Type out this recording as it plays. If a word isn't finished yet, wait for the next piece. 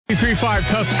335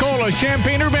 Tuscola,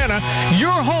 Champaign-Urbana, your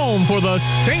home for the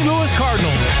St. Louis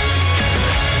Cardinals.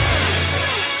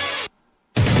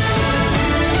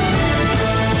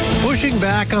 Pushing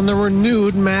back on the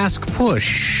renewed mask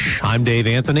push. I'm Dave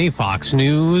Anthony, Fox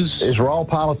News. It's raw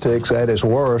politics at its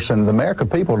worst, and the American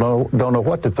people don't know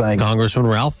what to think. Congressman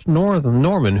Ralph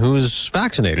Norman, who's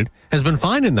vaccinated, has been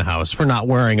fined in the House for not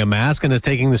wearing a mask and is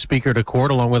taking the Speaker to court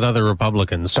along with other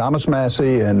Republicans. Thomas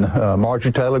Massey and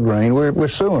Marjorie Taylor Greene, we're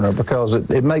suing her because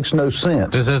it makes no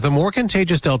sense. It says the more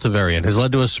contagious Delta variant has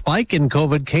led to a spike in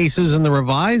COVID cases and the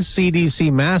revised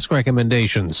CDC mask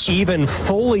recommendations. Even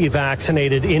fully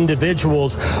vaccinated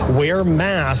individuals wear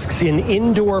masks in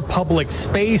indoor public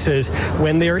spaces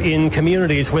when they're in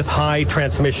communities with high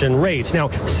transmission rates. Now,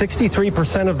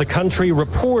 63% of the country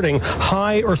reporting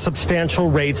high or substantial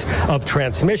rates of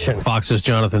transmission. Fox's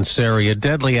Jonathan Seri, a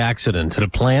deadly accident at a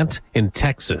plant in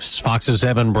Texas. Fox's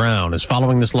Evan Brown is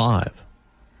following this live.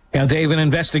 Now, Dave, an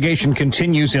investigation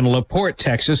continues in LaPorte,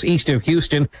 Texas, east of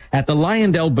Houston, at the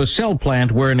Lyondell-Basell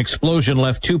plant, where an explosion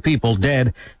left 2 people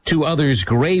dead, 2 others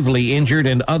gravely injured,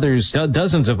 and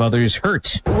dozens of others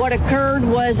hurt. What occurred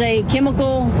was a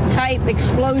chemical-type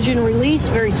explosion release,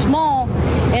 very small,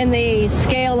 and the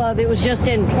scale of it was just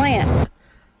in plant.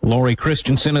 Lori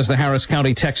Christensen is the Harris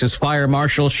County, Texas fire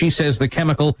marshal. She says the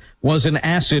chemical was an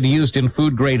acid used in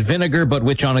food-grade vinegar, but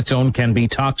which on its own can be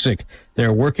toxic.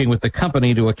 They're working with the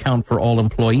company to account for all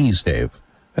employees, Dave.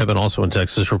 Evan, also in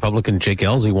Texas, Republican Jake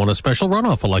Ellzey won a special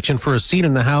runoff election for a seat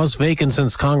in the House vacant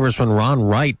since Congressman Ron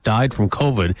Wright died from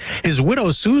COVID. His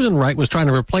widow, Susan Wright, was trying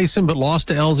to replace him, but lost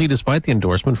to Ellzey despite the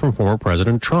endorsement from former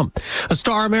President Trump. A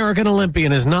star American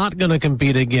Olympian is not going to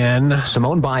compete again.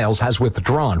 Simone Biles has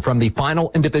withdrawn from the final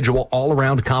individual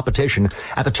all-around competition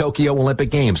at the Tokyo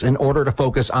Olympic Games in order to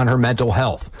focus on her mental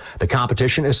health. The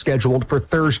competition is scheduled for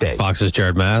Thursday. Fox's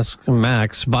Jared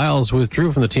Max. Biles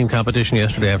withdrew from the team competition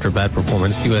yesterday after a bad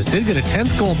performance. The U.S. did get a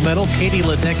 10th gold medal. Katie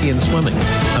Ledecky in swimming.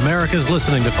 America's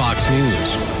listening to Fox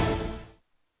News.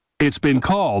 It's been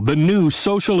called the new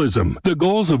socialism, the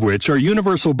goals of which are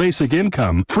universal basic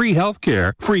income, free health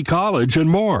care, free college, and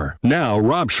more. Now,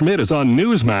 Rob Schmidt is on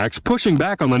Newsmax pushing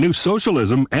back on the new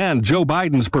socialism and Joe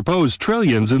Biden's proposed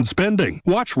trillions in spending.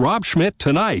 Watch Rob Schmidt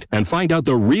tonight and find out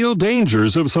the real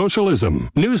dangers of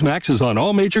socialism. Newsmax is on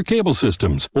all major cable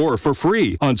systems or for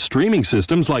free on streaming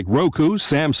systems like Roku,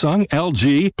 Samsung,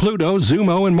 LG, Pluto,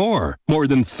 Zumo, and more. More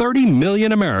than 30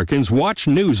 million Americans watch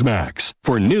Newsmax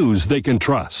for news they can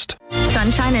trust.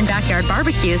 Sunshine and backyard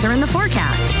barbecues are in the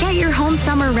forecast. Get your home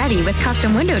summer ready with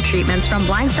custom window treatments from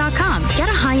Blinds.com. Get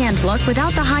a high-end look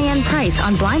without the high-end price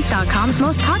on Blinds.com's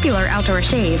most popular outdoor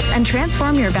shades and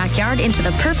transform your backyard into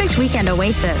the perfect weekend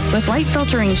oasis with light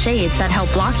filtering shades that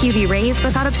help block UV rays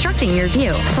without obstructing your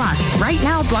view. Plus, right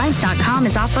now, Blinds.com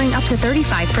is offering up to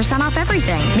 35% off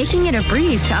everything, making it a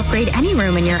breeze to upgrade any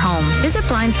room in your home. Visit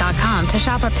Blinds.com to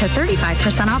shop up to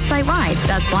 35% off site-wide.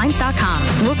 That's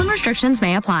Blinds.com. Rules and restrictions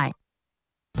may apply.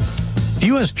 The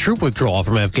U.S. troop withdrawal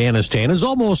from Afghanistan is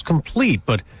almost complete,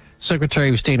 but Secretary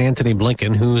of State Antony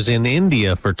Blinken, who's in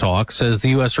India for talks, says the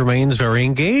U.S. remains very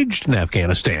engaged in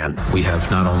Afghanistan. We have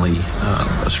not only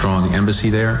a strong embassy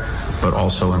there, but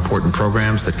also important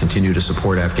programs that continue to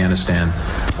support Afghanistan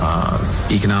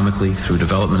economically, through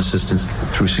development assistance,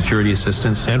 through security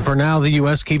assistance. And for now, the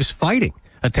U.S. keeps fighting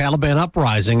a Taliban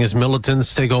uprising as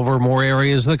militants take over more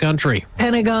areas of the country.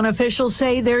 Pentagon officials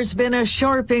say there's been a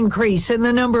sharp increase in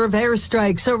the number of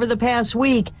airstrikes over the past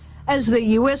week as the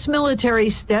U.S. military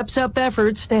steps up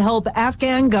efforts to help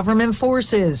Afghan government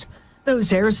forces. Those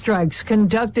airstrikes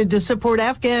conducted to support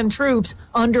Afghan troops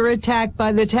under attack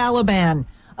by the Taliban.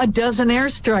 A dozen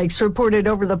airstrikes reported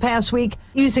over the past week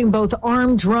using both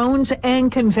armed drones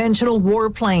and conventional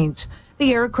warplanes.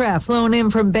 The aircraft flown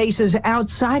in from bases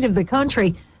outside of the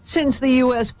country since the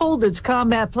U.S. pulled its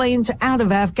combat planes out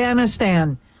of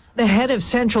Afghanistan. The head of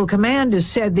Central Command has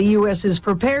said the U.S. is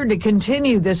prepared to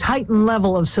continue this heightened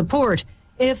level of support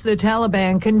if the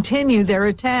Taliban continue their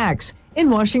attacks. In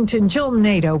Washington, Jill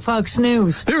Nato, Fox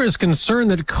News. There is concern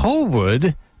that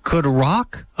COVID could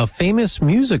rock a famous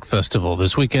music festival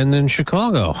this weekend in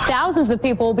Chicago. Thousands of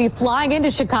people will be flying into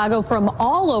Chicago from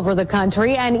all over the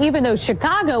country, and even though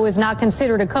Chicago is not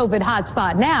considered a COVID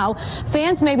hotspot now,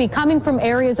 fans may be coming from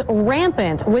areas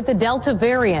rampant with the Delta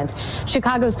variant.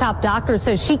 Chicago's top doctor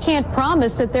says she can't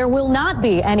promise that there will not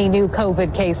be any new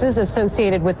COVID cases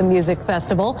associated with the music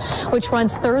festival, which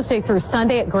runs Thursday through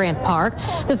Sunday at Grant Park.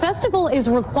 The festival is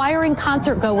requiring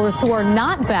concert goers who are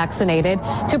not vaccinated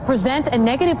to present a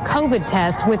negative negative COVID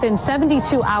test within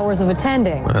 72 hours of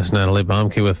attending. That's Natalie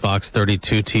Baumke with Fox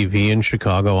 32 TV in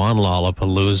Chicago on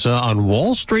Lollapalooza. On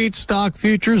Wall Street, stock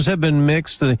futures have been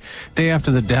mixed the day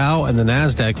after the Dow and the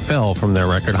NASDAQ fell from their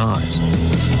record highs.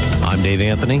 I'm Dave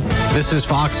Anthony. This is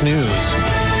Fox News.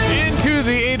 Into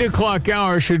the 8 o'clock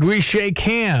hour, should we shake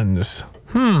hands?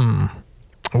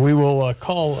 We will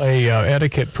call a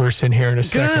etiquette person here in a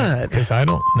second. Because I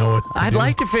don't know what to I'd do.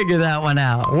 like to figure that one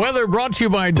out. Weather brought to you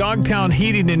by Dogtown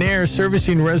Heating and Air,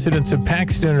 servicing residents of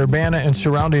Paxton, Urbana, and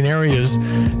surrounding areas.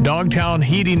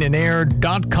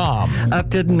 DogtownHeatingandAir.com. Up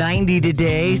to 90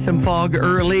 today. Some fog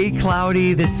early,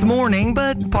 cloudy this morning,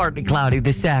 but partly cloudy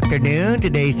this afternoon.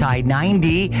 Today's high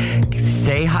 90.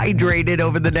 Stay hydrated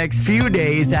over the next few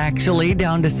days, actually.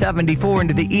 Down to 74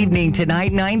 into the evening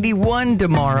tonight. 91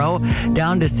 tomorrow.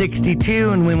 Down to 62,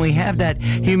 and when we have that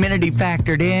humidity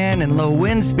factored in and low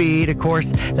wind speed, of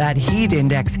course, that heat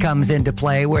index comes into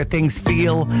play where things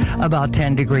feel about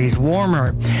 10 degrees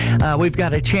warmer. We've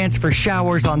got a chance for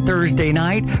showers on Thursday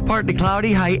night, partly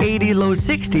cloudy, high 80, low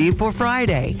 60 for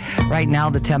Friday. Right now,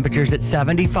 the temperature's at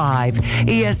 75.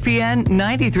 ESPN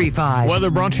 93.5. Weather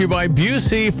brought to you by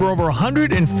Ducey. For over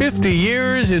 150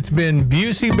 years, it's been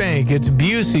Ducey Bank. It's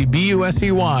Ducey,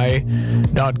 BUSEY.com.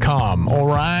 All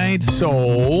right,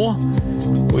 so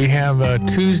we have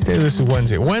Tuesday. This is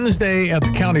Wednesday. Wednesday at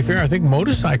the county fair. I think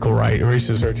motorcycle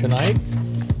races are tonight.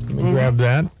 Let me grab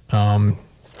that. My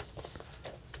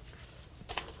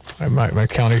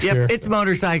county fair. Yep, it's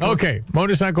motorcycles. Okay,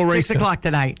 motorcycle race. 6 o'clock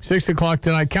tonight. 6 o'clock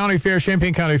tonight. County fair,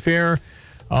 Champaign County Fair.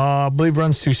 I believe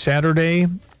runs through Saturday,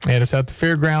 and it's at the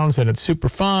fairgrounds, and it's super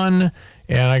fun.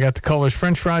 And I got the Culver's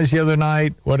French fries the other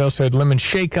night. What else? I had lemon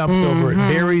shake-ups over at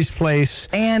Barry's place.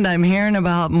 And I'm hearing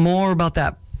more about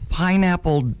that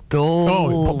pineapple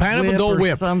Dole pineapple Dole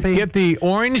Whip. Something. Get the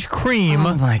orange cream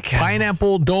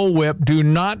pineapple Dole Whip. Do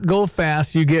not go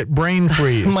fast. You get brain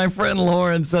freeze. My friend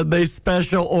Lauren said they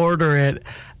special order it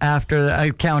after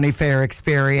a county fair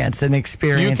experience.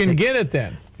 You can get it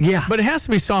then. Yeah. But it has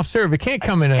to be soft serve. It can't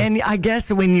come in And I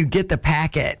guess when you get the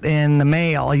packet in the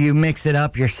mail, you mix it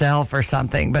up yourself or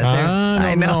something. But I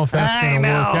don't know if that's going to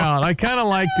work out. I kind of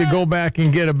like to go back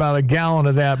and get about a gallon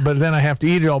of that, but then I have to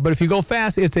eat it all. But if you go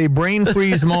fast, it's a brain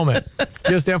freeze moment.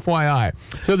 Just FYI.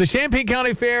 So the Champaign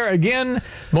County Fair, again,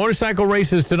 motorcycle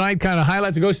races tonight, kind of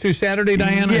highlights. It goes through Saturday,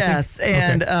 Diane? Yes,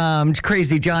 and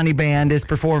Crazy Johnny Band is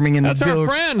performing in That's our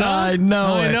friend, huh? I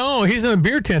know. He's in the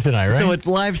beer tent tonight, right? So it's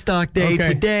Livestock Day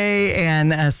today.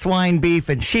 And swine, beef,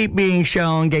 and sheep being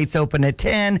shown. Gates open at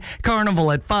 10.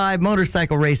 Carnival at 5.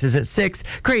 Motorcycle races at 6.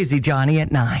 Crazy Johnny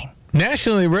at 9.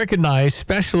 Nationally recognized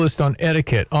specialist on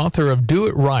etiquette, author of Do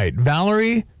It Right,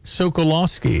 Valerie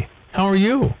Sokolosky. How are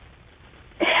you?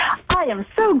 I am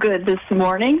so good this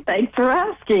morning. Thanks for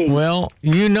asking. Well,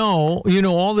 you know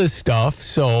all this stuff.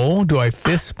 So, do I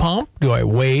fist pump? Do I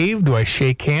wave? Do I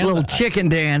shake hands? A little chicken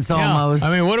dance almost. I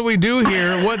mean, what do we do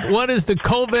here? What is the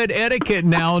COVID etiquette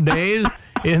nowadays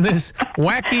in this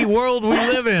wacky world we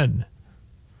live in?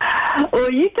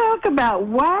 Well, you talk about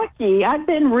wacky. I've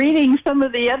been reading some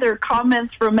of the other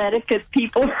comments from etiquette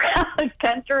people around the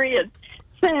country and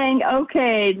saying,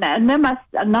 okay,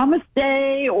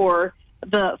 namaste or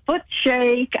the foot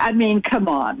shake. I mean, come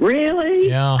on, really?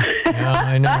 Yeah,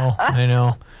 I know.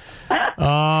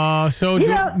 So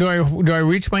do I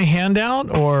reach my hand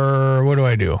out, or what do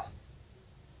I do?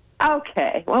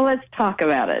 Okay, well, let's talk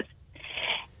about it.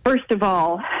 First of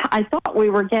all, I thought we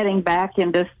were getting back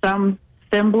into some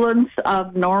semblance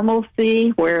of normalcy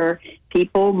where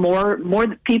more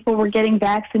people were getting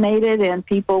vaccinated and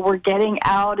people were getting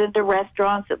out into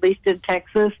restaurants, at least in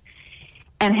Texas,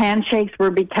 and handshakes were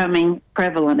becoming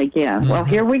prevalent again. Well,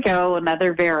 here we go,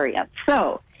 another variant.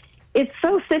 So it's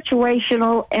so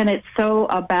situational, and it's so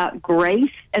about grace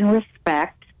and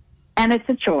respect, and it's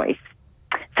a choice.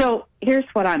 So here's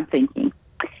what I'm thinking.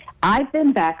 I've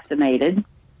been vaccinated.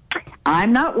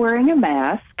 I'm not wearing a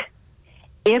mask.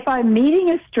 If I'm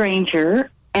meeting a stranger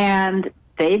and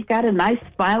they've got a nice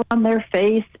smile on their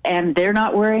face and they're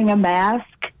not wearing a mask,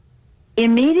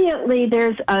 immediately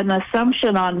there's an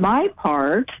assumption on my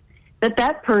part that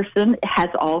that person has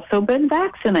also been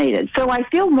vaccinated. So I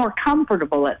feel more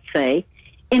comfortable, let's say,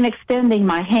 in extending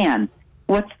my hand.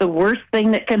 What's the worst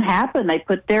thing that can happen? They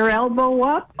put their elbow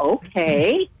up?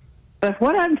 Okay. But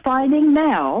what I'm finding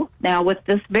now with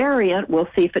this variant, we'll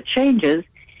see if it changes,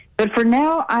 but for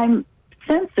now I'm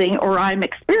sensing or I'm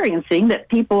experiencing that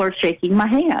people are shaking my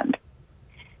hand.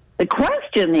 The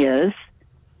question is,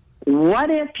 what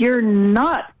if you're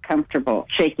not comfortable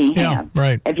shaking hands.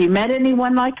 Right. Have you met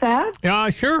anyone like that? Yeah,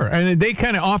 sure. And they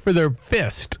kind of offer their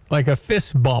fist, like a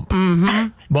fist bump. Mm-hmm.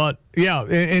 But yeah,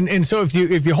 and so if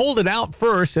you hold it out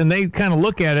first and they kind of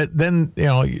look at it, then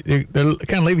they're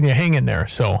kind of leaving you hanging there.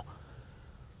 So.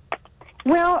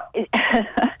 Well,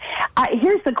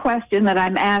 here's the question that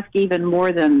I'm asked even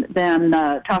more than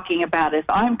talking about if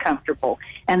I'm comfortable,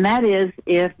 and that is,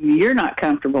 if you're not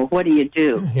comfortable, what do you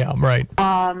do? Yeah, right.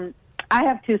 I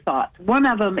have two thoughts. One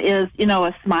of them is,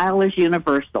 a smile is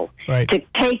universal. Right. To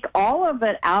take all of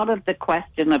it out of the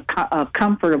question of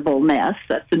comfortableness,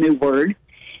 that's a new word,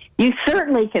 you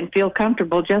certainly can feel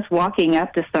comfortable just walking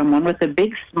up to someone with a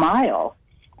big smile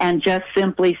and just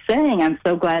simply saying, I'm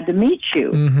so glad to meet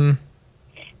you. Mm-hmm.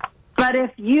 But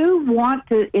if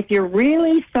you're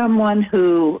really someone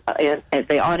who,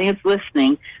 the audience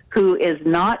listening, who is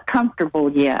not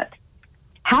comfortable yet,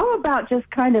 how about just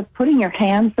kind of putting your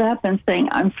hands up and saying,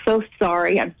 I'm so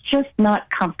sorry, I'm just not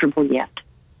comfortable yet,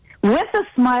 with a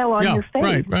smile on your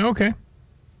face. Right, okay.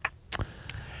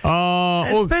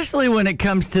 Especially when it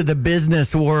comes to the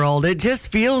business world, it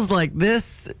just feels like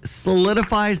this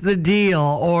solidifies the deal,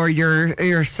 or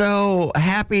you're so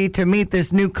happy to meet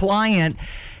this new client.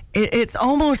 It's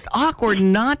almost awkward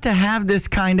not to have this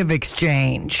kind of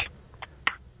exchange.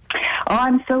 Oh,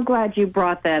 I'm so glad you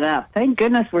brought that up. Thank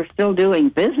goodness we're still doing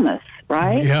business,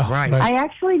 right? Yeah, right. I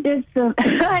actually did some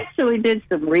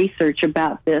research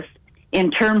about this in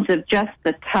terms of just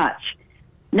the touch.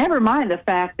 Never mind the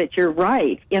fact that you're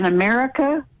right. In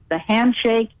America, the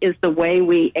handshake is the way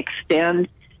we extend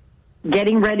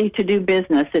getting ready to do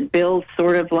business. It builds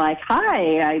sort of like,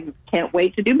 hi, I can't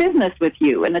wait to do business with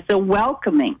you. And it's a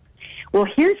welcoming. Well,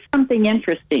 here's something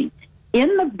interesting.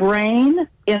 In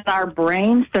our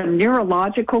brain, some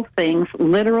neurological things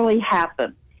literally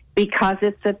happen because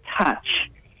it's a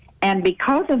touch. And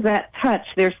because of that touch,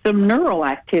 there's some neural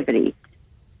activity.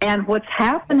 And what's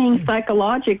happening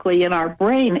psychologically in our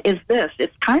brain is this.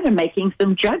 It's kind of making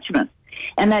some judgments.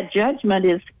 And that judgment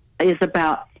is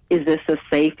about, is this a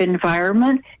safe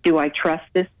environment? Do I trust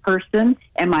this person?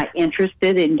 Am I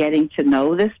interested in getting to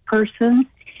know this person?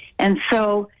 And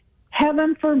so,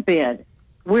 heaven forbid,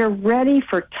 we're ready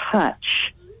for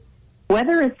touch.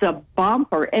 Whether it's a bump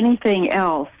or anything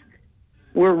else,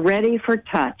 we're ready for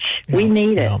touch. We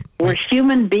need it. We're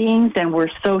human beings and we're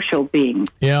social beings.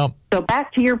 Yeah. So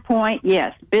back to your point,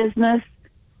 yes, business,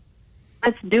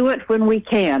 let's do it when we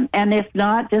can. And if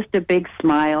not, just a big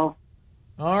smile.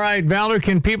 All right, Valerie,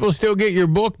 can people still get your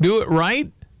book, Do It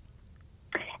Right?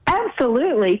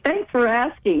 Absolutely. Thanks for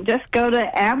asking. Just go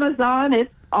to Amazon.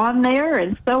 It's on there,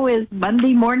 and so is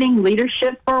Monday Morning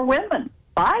Leadership for Women.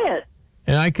 Buy it.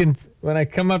 And when I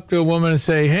come up to a woman and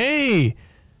say, hey,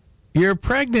 you're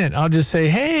pregnant, I'll just say,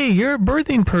 hey, you're a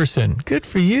birthing person. Good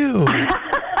for you.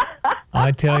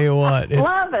 I tell you what.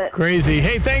 Love it. Crazy.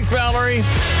 Hey, thanks, Valerie.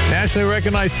 Nationally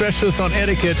recognized specialist on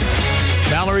etiquette,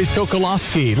 Valerie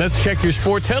Sokolosky. Let's check your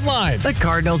sports headlines. The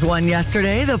Cardinals won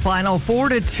yesterday, the final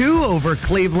 4-2 over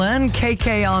Cleveland.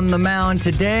 KK on the mound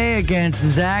today against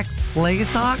Zach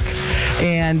Plesac,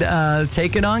 and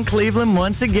taking on Cleveland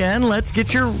once again. Let's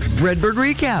get your Redbird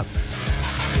recap.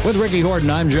 With Ricky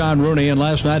Horton, I'm John Rooney, and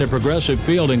last night at Progressive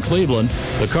Field in Cleveland,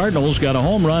 the Cardinals got a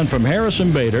home run from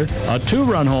Harrison Bader, a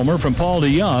two-run homer from Paul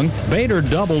DeYoung. Bader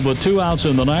doubled with 2 outs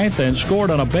in the ninth and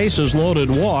scored on a bases-loaded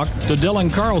walk to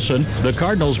Dylan Carlson. The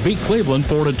Cardinals beat Cleveland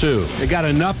 4-2. They got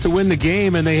enough to win the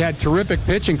game, and they had terrific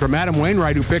pitching from Adam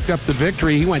Wainwright, who picked up the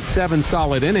victory. He went 7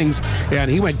 solid innings, and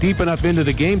he went deep enough into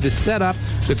the game to set up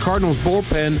the Cardinals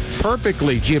bullpen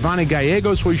perfectly. Giovanni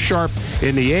Gallegos was sharp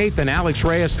in the 8th, and Alex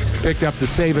Reyes picked up the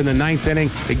save in the 9th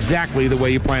inning, exactly the way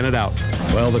you planned it out.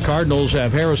 Well, the Cardinals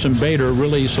have Harrison Bader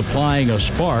really supplying a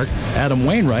spark. Adam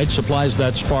Wainwright supplies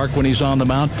that spark when he's on the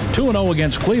mound. 2-0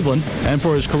 against Cleveland, and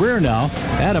for his career now,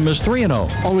 Adam is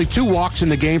 3-0. Only 2 walks in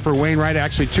the game for Wainwright,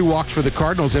 actually 2 walks for the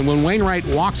Cardinals, and when Wainwright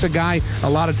walks a guy, a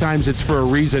lot of times it's for a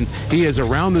reason. He is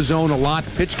around the zone a lot.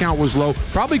 Pitch count was low.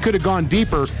 Probably could have gone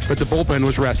deeper, but the bullpen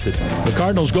was rested. The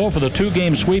Cardinals go for the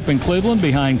 2-game sweep in Cleveland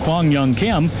behind Kwang Young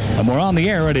Kim, and we're on the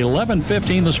air at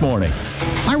 11:15 this morning.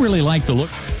 I really like the look.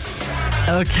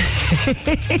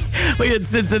 Okay. We had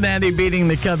Cincinnati beating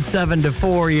the Cubs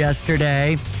 7-4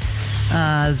 yesterday.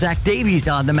 Zach Davies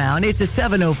on the mound. It's a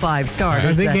 7:05 start.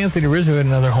 I think Anthony Rizzo had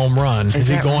another home run. Is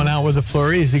he going out with a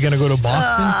flurry? Is he going to go to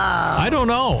Boston? I don't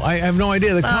know. I have no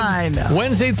idea. The Cubs, I know.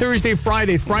 Wednesday, Thursday,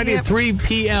 Friday. Friday at 3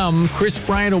 p.m., Chris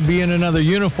Bryant will be in another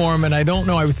uniform, and I don't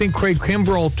know. I would think Craig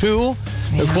Kimbrell, too,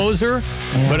 the closer.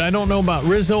 Yeah. But I don't know about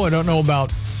Rizzo. I don't know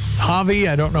about Javi.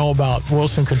 I don't know about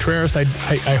Wilson Contreras. I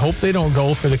hope they don't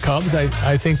go for the Cubs.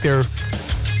 I think they're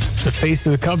the face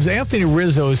of the Cubs. Anthony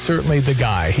Rizzo is certainly the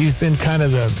guy. He's been kind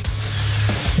of the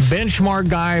benchmark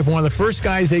guy, one of the first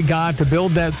guys they got to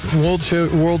build that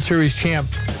World Series champ.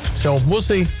 So we'll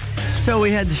see. So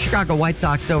we had the Chicago White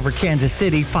Sox over Kansas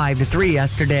City 5-3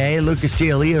 yesterday. Lucas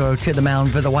Giolito to the mound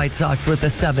for the White Sox with a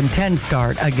 7-10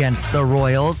 start against the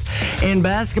Royals. In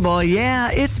basketball,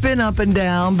 yeah, it's been up and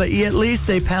down, but at least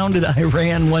they pounded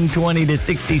Iran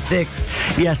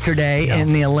 120-66 yesterday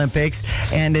in the Olympics.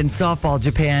 And in softball,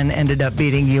 Japan ended up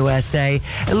beating USA.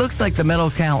 It looks like the medal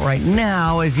count right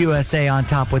now is USA on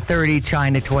top with 30,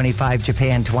 China 25,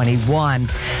 Japan 21.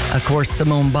 Of course,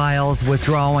 Simone Biles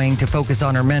withdrawing to focus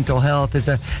on her mental health is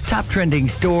a top trending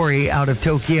story out of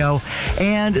Tokyo.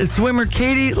 And swimmer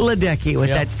Katie Ledecky with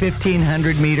that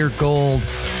 1,500 meter gold.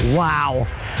 Wow.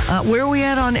 Where are we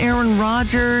at on Aaron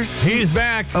Rodgers? He's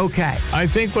back. Okay. I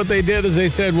think what they did is they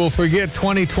said, we'll forget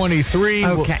 2023.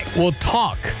 Okay. We'll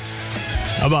talk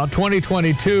about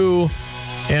 2022.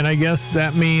 And I guess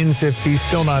that means if he's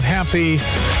still not happy,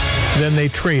 then they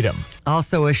trade him.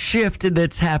 Also, a shift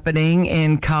that's happening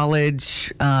in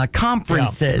college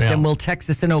conferences. And will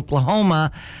Texas and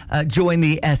Oklahoma join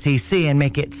the SEC and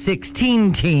make it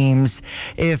 16 teams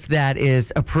if that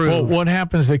is approved? Well, what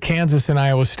happens to Kansas and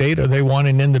Iowa State? Are they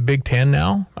wanting in the Big Ten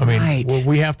now? I mean, will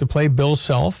we have to play Bill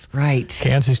Self? Right.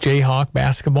 Kansas Jayhawk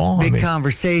basketball? Big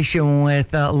conversation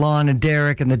with Lon and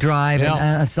Derek and The Drive.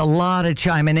 And it's a lot of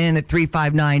chiming in at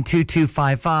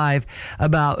 359-2255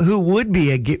 about who would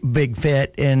be a big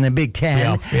fit in the Big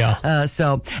Ten.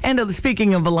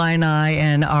 Speaking of Illini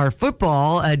and our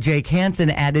football, Jake Hansen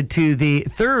added to the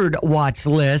third watch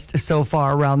list so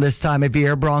far around this time of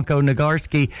year. Bronco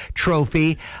Nagurski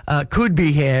Trophy could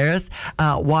be his.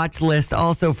 Watch list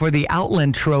also for the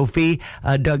Outland Trophy.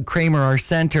 Doug Kramer, our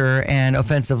center and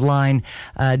offensive line,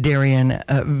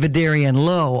 Vidarian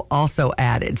Lowe also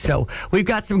added. So we've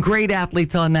got some great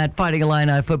athletes on that Fighting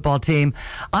Illini football team.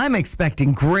 I'm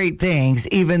expecting great things,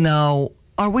 even though.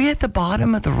 Are we at the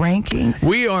bottom of the rankings?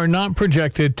 We are not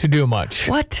projected to do much.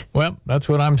 What? Well, that's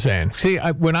what I'm saying. See,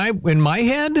 in my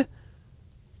head,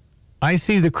 I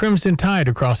see the Crimson Tide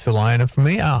across the line, and for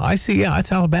me, I see,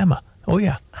 it's Alabama. Oh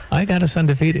yeah, I got us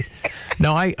undefeated.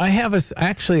 No, I have us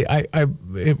actually.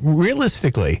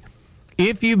 Realistically,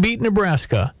 if you beat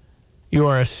Nebraska, you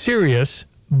are a serious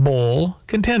bowl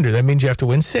contender. That means you have to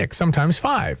win 6, sometimes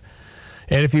 5.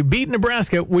 And if you beat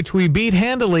Nebraska, which we beat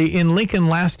handily in Lincoln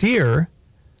last year,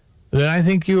 then I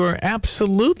think you are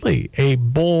absolutely a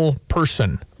bowl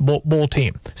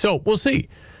team. So we'll see.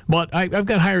 But I've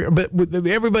got higher. But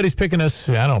everybody's picking us,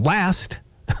 last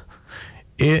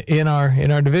in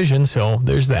our division. So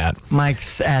there's that.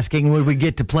 Mike's asking, would we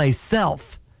get to play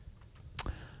Self?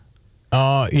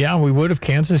 Yeah, we would if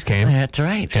Kansas came. That's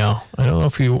right. Yeah, I don't know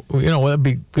if that'd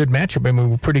be a good matchup. I mean,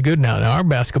 we're pretty good now. Our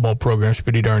basketball program's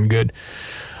pretty darn good.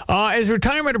 As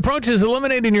retirement approaches,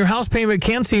 eliminating your house payment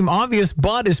can seem obvious,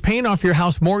 but is paying off your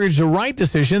house mortgage the right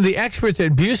decision? The experts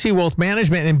at Ducey Wealth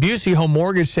Management and Ducey Home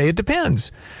Mortgage say it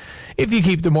depends. If you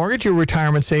keep the mortgage, your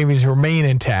retirement savings remain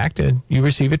intact, and you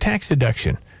receive a tax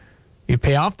deduction. You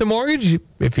pay off the mortgage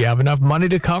if you have enough money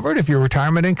to cover it, if your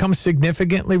retirement income is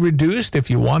significantly reduced, if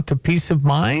you want the peace of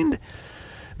mind.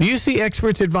 Ducey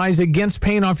experts advise against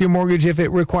paying off your mortgage if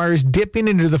it requires dipping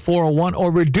into the 401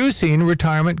 or reducing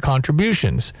retirement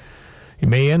contributions. You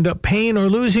may end up paying or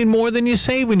losing more than you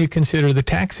save when you consider the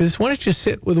taxes. Why don't you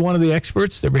sit with one of the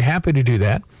experts? They'll be happy to do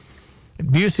that.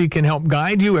 Ducey can help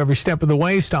guide you every step of the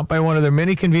way. Stop by one of their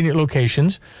many convenient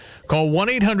locations. Call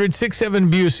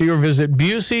 1-800-67-BUCEY or visit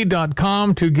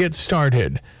Busey.com to get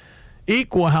started.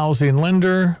 Equal housing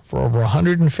lender for over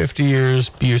 150 years,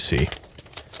 Ducey.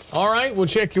 All right, we'll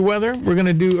check your weather. Are we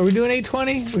doing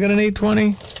 820? We got an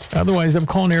 820? Otherwise, I'm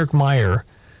calling Eric Meyer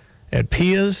at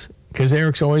Pia's because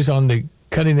Eric's always on the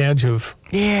cutting edge of...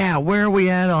 Yeah, where are we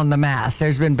at on the math?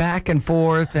 There's been back and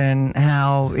forth and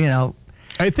how,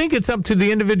 I think it's up to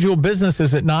the individual business,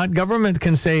 is it not? Government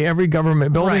can say every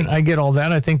government building. Right. I get all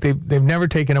that. I think they've never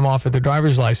taken them off at the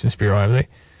driver's license bureau, have they?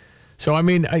 So, I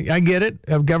mean, I get it.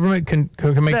 Government can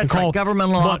make the call. Right.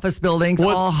 Governmental office buildings,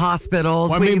 all hospitals.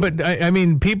 Well, I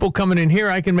mean, people coming in here,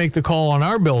 I can make the call on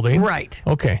our building. Right.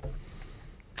 Okay.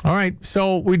 All right.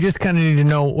 So we just kind of need to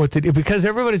know what to do, because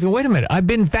everybody's going, wait a minute, I've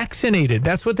been vaccinated.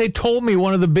 That's what they told me.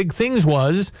 One of the big things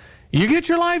was, you get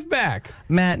your life back.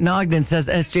 Matt Nogden says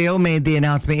SJO made the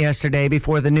announcement yesterday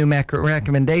before the new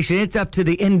recommendation. It's up to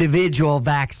the individual,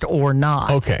 vaxxed or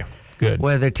not. Okay. Good.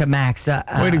 Whether to max.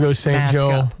 Way to go, St.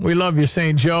 Joe. We love you,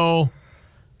 St. Joe.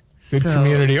 Good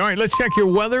community. All right, let's check your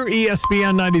weather.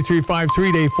 ESPN 93.5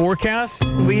 3-day forecast.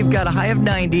 We've got a high of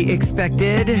 90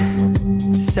 expected.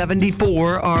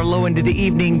 74 our low into the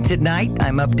evening tonight.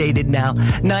 I'm updated now.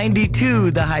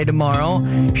 92 the high tomorrow.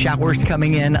 Showers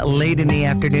coming in late in the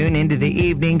afternoon into the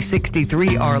evening.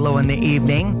 63 our low in the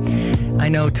evening. I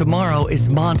know tomorrow is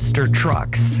monster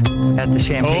trucks at the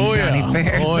Champaign County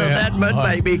Fair, so that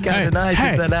might be kind of nice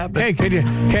if that happens.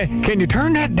 Hey, can you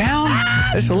turn that down?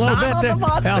 It's a little bit.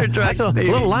 That's a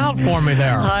little loud for me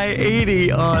there. High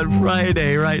 80 on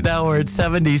Friday. Right now we're at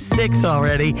 76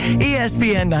 already.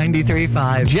 ESPN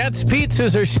 93.5. Jets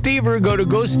Pizzas are Stever. Go to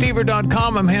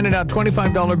GoStever.com. I'm handing out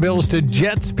 $25 bills to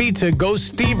Jets Pizza.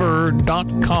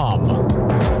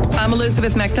 GoStever.com. I'm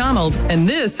Elizabeth McDonald, and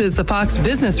this is the Fox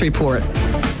Business Report.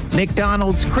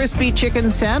 McDonald's crispy chicken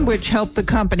sandwich helped the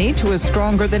company to a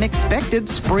stronger than expected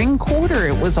spring quarter.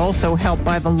 It was also helped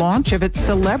by the launch of its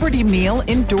celebrity meal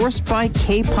endorsed by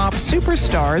K-pop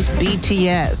superstars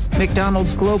BTS.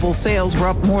 McDonald's global sales were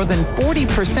up more than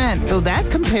 40%, though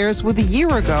that compares with a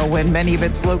year ago when many of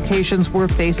its locations were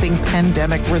facing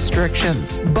pandemic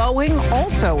restrictions. Boeing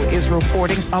also is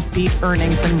reporting upbeat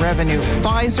earnings and revenue.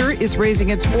 Pfizer is raising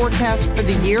its forecast for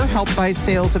the year, helped by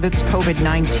sales of its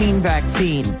COVID-19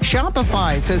 vaccine.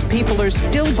 Shopify says people are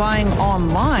still buying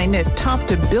online. It topped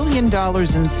 $1 billion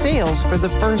in sales for the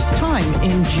first time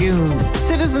in June.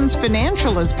 Citizens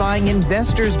Financial is buying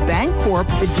Investors Bancorp.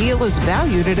 The deal is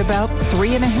valued at about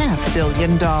 $3.5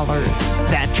 billion.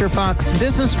 That's your Fox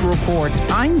Business Report.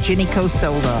 I'm Ginny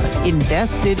Cosola.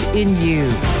 Invested in you.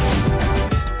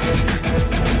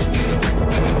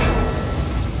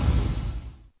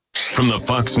 From the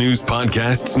Fox News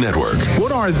Podcasts Network.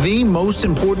 What are the most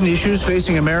important issues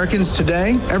facing Americans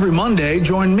today? Every Monday,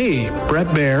 join me,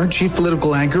 Brett Baer, Chief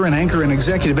Political Anchor and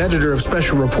Executive Editor of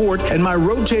Special Report, and my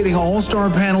rotating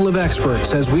all-star panel of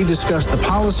experts as we discuss the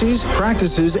policies,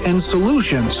 practices, and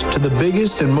solutions to the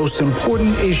biggest and most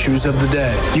important issues of the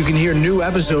day. You can hear new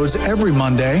episodes every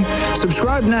Monday.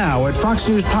 Subscribe now at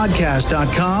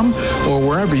foxnewspodcast.com or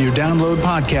wherever you download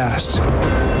podcasts.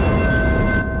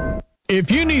 If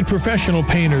you need professional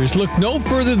painters, look no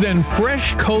further than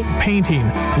Fresh Coat Painting.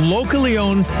 Locally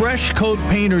owned Fresh Coat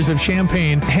Painters of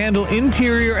Champaign handle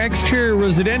interior, exterior,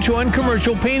 residential, and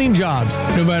commercial painting jobs.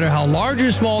 No matter how large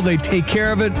or small, they take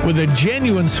care of it with a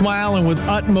genuine smile and with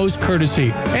utmost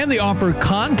courtesy. And they offer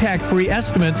contact-free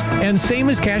estimates and same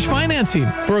as cash financing.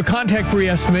 For a contact-free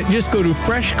estimate, just go to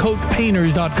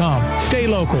freshcoatpainters.com. Stay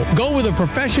local. Go with a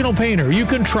professional painter you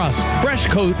can trust.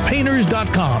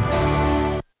 freshcoatpainters.com.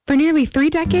 For nearly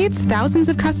 3 decades, thousands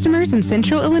of customers in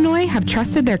Central Illinois have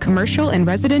trusted their commercial and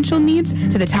residential needs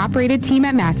to the top-rated team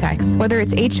at Matex. Whether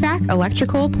it's HVAC,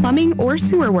 electrical, plumbing, or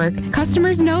sewer work,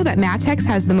 customers know that Matex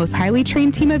has the most highly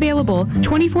trained team available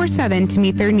 24/7 to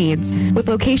meet their needs. With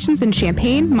locations in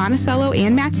Champaign, Monticello,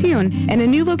 and Mattoon, and a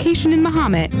new location in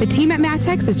Mahomet, the team at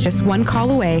Matex is just one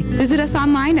call away. Visit us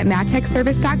online at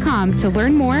matexservice.com to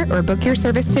learn more or book your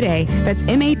service today. That's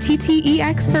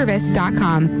MATTEX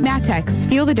service.com. Matex,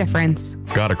 feel the difference.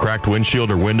 Got a cracked windshield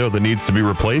or window that needs to be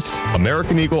replaced?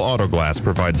 American Eagle Auto Glass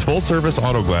provides full-service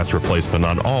auto glass replacement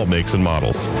on all makes and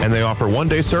models. And they offer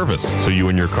one-day service, so you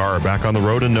and your car are back on the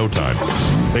road in no time.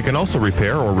 They can also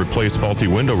repair or replace faulty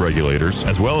window regulators,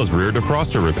 as well as rear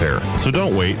defroster repair. So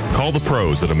don't wait. Call the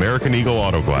pros at American Eagle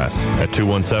Auto Glass at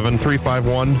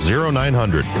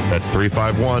 217-351-0900. That's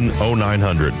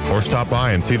 351-0900. Or stop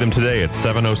by and see them today at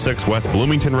 706 West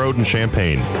Bloomington Road in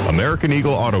Champaign. American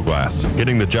Eagle Auto Glass,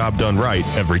 getting the job done right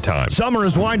every time. Summer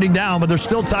is winding down, but there's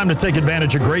still time to take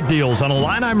advantage of great deals on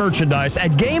Illini merchandise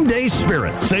at Game Day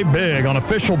Spirit. Save big on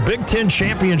official Big Ten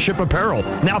Championship apparel,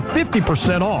 now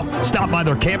 50% off. Stop by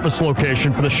their campus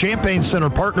location for the Champaign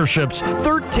Center Partnerships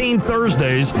 13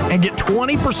 Thursdays and get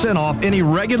 20% off any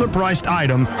regular priced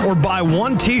item, or buy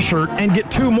one t-shirt and get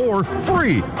 2 more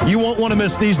free. You won't want to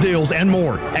miss these deals and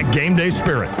more at Game Day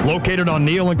Spirit, located on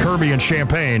Neal and Kirby in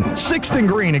Champaign, 6th and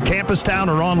Green in Campus Town,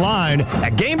 or online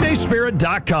at GameDaySpirit.com.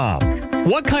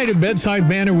 What kind of bedside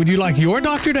manner would you like your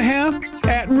doctor to have?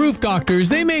 At Roof Doctors,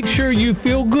 they make sure you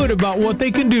feel good about what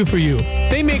they can do for you.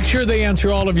 They make sure they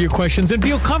answer all of your questions and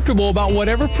feel comfortable about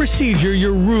whatever procedure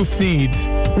your roof needs.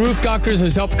 Roof Doctors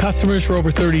has helped customers for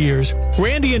over 30 years.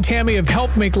 Randy and Tammy have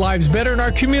helped make lives better in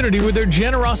our community with their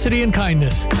generosity and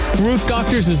kindness. Roof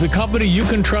Doctors is the company you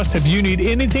can trust if you need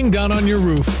anything done on your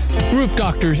roof. Roof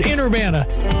Doctors in Urbana.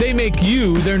 They make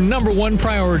you their #1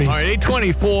 priority. All right,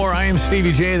 824. I am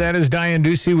Stevie J. That is Diane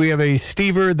Ducey. We have a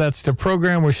Stever. That's the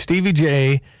program where Stevie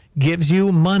J gives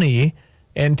you money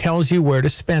and tells you where to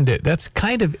spend it. That's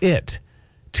kind of it.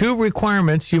 2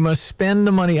 requirements. You must spend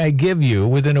the money I give you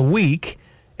within a week,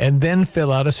 and then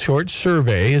fill out a short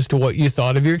survey as to what you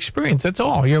thought of your experience. That's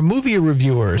all. You're a movie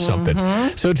reviewer or something.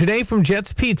 So today from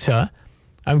Jet's Pizza,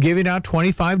 I'm giving out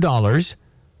 $25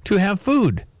 to have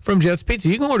food from Jet's Pizza.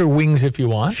 You can order wings if you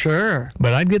want. Sure.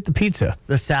 But I'd get the pizza.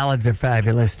 The salads are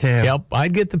fabulous, too. Yep,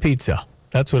 I'd get the pizza.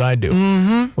 That's what I do.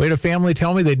 We had a family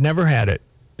tell me they'd never had it.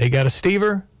 They got a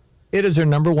Stever. It is their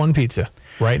number one pizza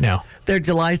right now. Their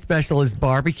July special is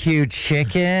barbecue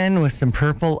chicken with some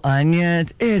purple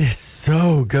onions. It is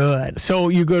so good. So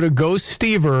you go to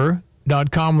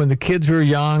GoStever.com. When the kids were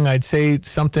young, I'd say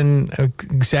something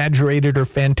exaggerated or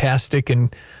fantastic,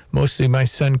 and mostly my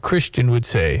son Christian would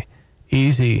say,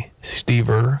 "Easy,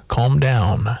 Stever, calm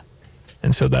down."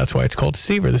 And so that's why it's called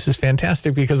Stever. This is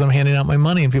fantastic because I'm handing out my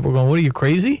money, and people are going, "What, are you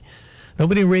crazy?"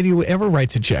 Nobody in radio ever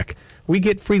writes a check. We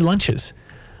get free lunches.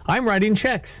 I'm writing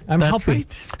checks. I'm helping.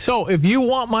 Right. So if you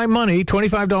want my money,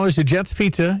 $25 to Jet's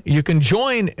Pizza, you can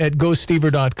join at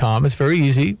GoStever.com. It's very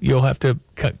easy. You'll have to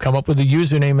come up with a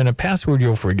username and a password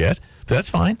you'll forget. But that's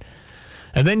fine.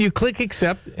 And then you click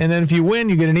accept, and then if you win,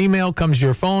 you get an email, comes to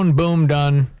your phone, boom,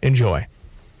 done, enjoy.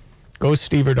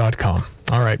 GoStever.com.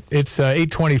 All right, it's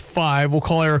 8:25. We'll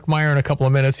call Eric Meyer in a couple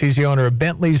of minutes. He's the owner of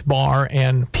Bentley's Bar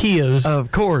and Pia's.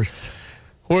 Of course.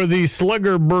 Or the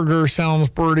Slugger Burger sounds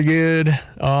pretty good.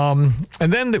 And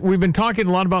then we've been talking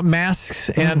a lot about masks,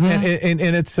 and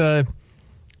it's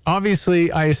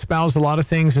obviously I espouse a lot of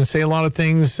things and say a lot of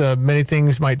things. Many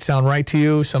things might sound right to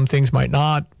you. Some things might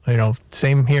not.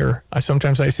 Same here.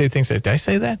 Sometimes I say things like, did I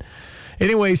say that?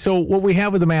 Anyway, so what we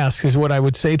have with the masks is what I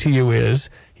would say to you is,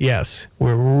 yes,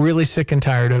 we're really sick and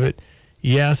tired of it.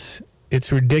 Yes,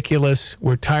 it's ridiculous.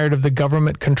 We're tired of the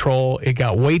government control. It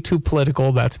got way too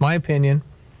political. That's my opinion.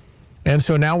 And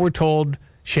so now we're told,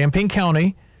 Champaign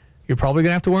County, you're probably going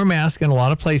to have to wear a mask in a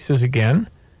lot of places again.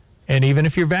 And even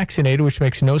if you're vaccinated, which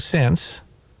makes no sense,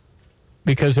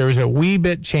 because there's a wee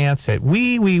bit chance that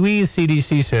the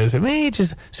CDC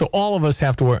says, so all of us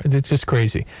have to wear, it's just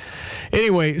crazy.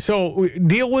 Anyway, so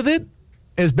deal with it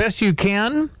as best you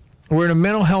can. We're in a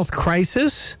mental health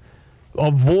crisis.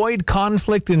 Avoid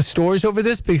conflict in stores over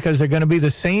this, because they're going to be the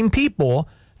same people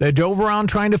that drove around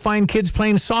trying to find kids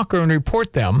playing soccer and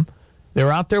report them.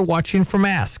 They're out there watching for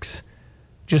masks.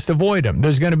 Just avoid them.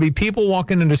 There's going to be people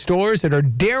walking into stores that are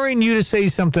daring you to say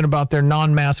something about their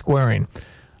non-mask wearing.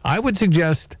 I would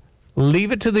suggest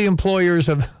leave it to the employer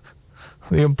of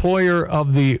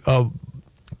the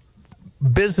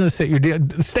business that you're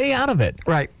dealing. Stay out of it.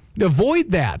 Right.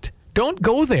 Avoid that. Don't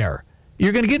go there.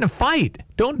 You're going to get in a fight.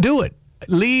 Don't do it.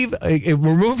 Leave.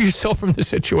 Remove yourself from the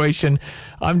situation.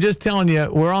 I'm just telling you,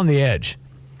 we're on the edge.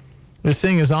 This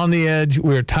thing is on the edge.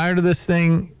 We're tired of this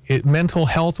thing. Mental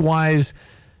health-wise,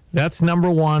 that's number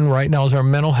one right now is our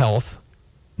mental health.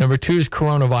 Number two is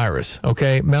coronavirus,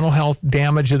 okay? Mental health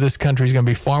damage of this country is going to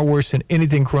be far worse than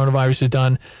anything coronavirus has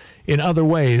done in other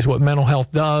ways. What mental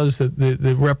health does,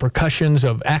 the repercussions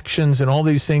of actions and all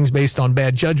these things based on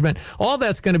bad judgment, all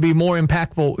that's going to be more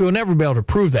impactful. You'll never be able to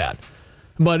prove that.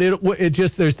 But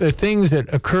there's things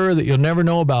that occur that you'll never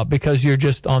know about because you're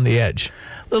just on the edge.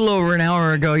 A little over an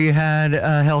hour ago, you had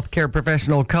a healthcare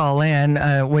professional call in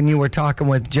when you were talking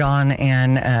with John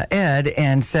and Ed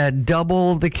and said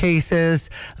double the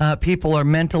cases. People are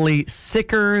mentally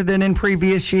sicker than in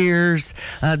previous years.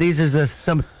 These are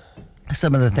some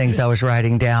of the things I was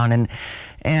writing down.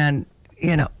 And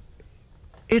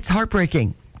it's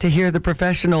heartbreaking to hear the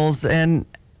professionals, and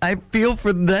I feel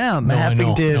for them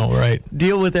having to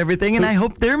deal with everything, and I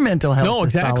hope their mental health. No,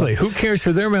 exactly. Who cares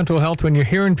for their mental health when you're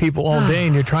hearing people all day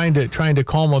and you're trying to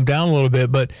calm them down a little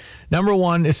bit? But number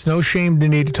one, it's no shame to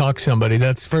need to talk to somebody.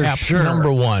 That's for sure.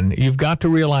 Number one, you've got to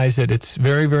realize that it's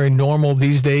very, very normal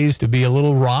these days to be a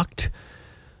little rocked.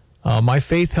 My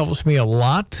faith helps me a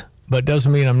lot, but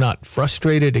doesn't mean I'm not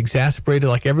frustrated, exasperated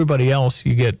like everybody else.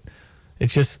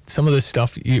 It's just some of this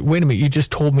stuff. Wait a minute, you just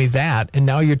told me that, and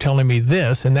now you're telling me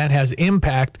this, and that has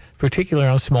impact, particularly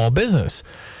on small business.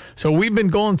 So we've been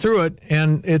going through it,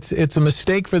 and it's a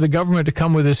mistake for the government to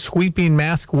come with this sweeping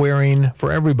mask wearing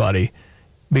for everybody,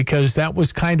 because that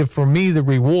was kind of, for me, the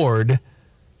reward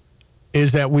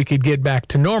is that we could get back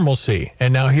to normalcy.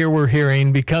 And now here we're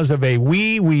hearing because of a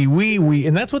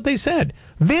and that's what they said.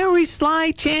 Very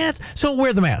slight chance, so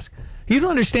wear the mask. You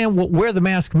don't understand what wear the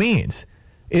mask means.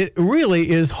 It really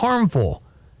is harmful.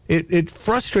 It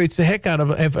frustrates the heck out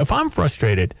of it. If I'm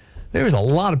frustrated, there's a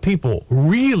lot of people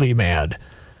really mad.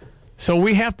 So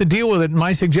we have to deal with it.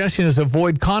 My suggestion is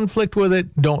avoid conflict with it.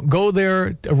 Don't go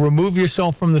there. Remove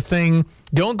yourself from the thing.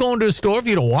 Don't go into a store if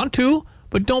you don't want to,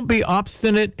 but don't be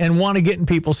obstinate and want to get in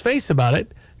people's face about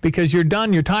it because you're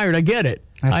done, you're tired. I get it.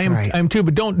 That's right. I'm too,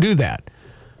 but don't do that.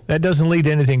 That doesn't lead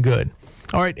to anything good.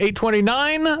 All right,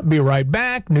 8:29. Be right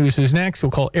back. News is next.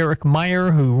 We'll call Eric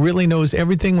Meyer, who really knows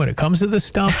everything when it comes to this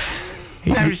stuff.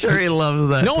 I'm sure he loves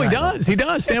that. No, he does. He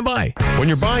does. Stand by. When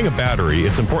you're buying a battery,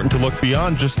 it's important to look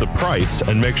beyond just the price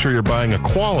and make sure you're buying a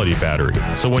quality battery.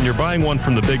 So when you're buying one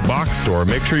from the big box store,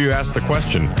 make sure you ask the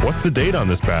question, what's the date on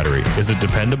this battery? Is it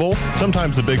dependable?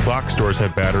 Sometimes the big box stores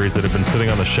have batteries that have been sitting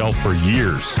on the shelf for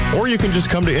years. Or you can just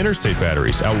come to Interstate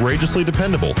Batteries, outrageously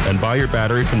dependable, and buy your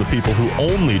battery from the people who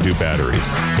only do batteries.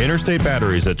 Interstate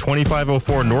Batteries at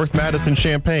 2504 North Madison,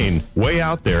 Champaign. Way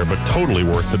out there, but totally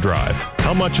worth the drive.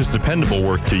 How much is dependable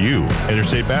worth to you?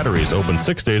 Interstate Batteries open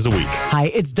 6 days a week.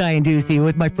 Hi, it's Diane Ducey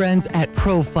with my friends at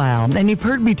Profile. And you've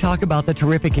heard me talk about the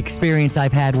terrific experience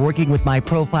I've had working with my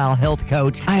Profile health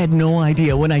coach. I had no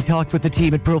idea when I talked with the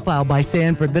team at Profile by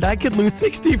Sanford that I could lose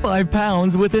 65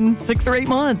 pounds within 6 or 8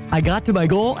 months. I got to my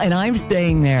goal and I'm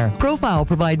staying there. Profile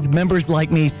provides members like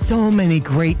me so many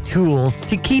great tools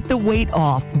to keep the weight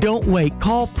off. Don't wait.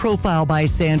 Call Profile by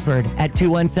Sanford at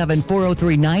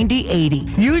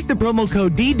 217-403-9080. Use the promo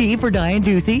code DD for Diane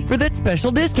Ducey for that special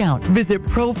discount. Visit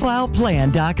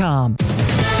profileplan.com.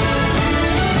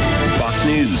 Fox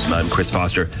News, I'm Chris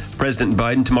Foster. President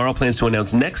Biden tomorrow plans to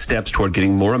announce next steps toward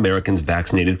getting more Americans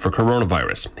vaccinated for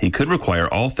coronavirus. He could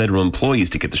require all federal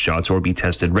employees to get the shots or be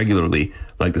tested regularly,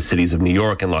 like the cities of New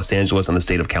York and Los Angeles and the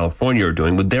state of California are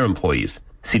doing with their employees.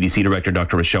 CDC Director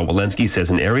Dr. Rochelle Walensky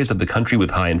says in areas of the country with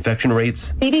high infection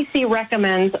rates, CDC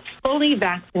recommends fully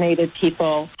vaccinated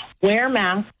people wear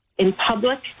masks in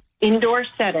public indoor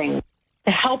settings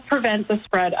to help prevent the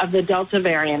spread of the Delta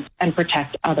variant and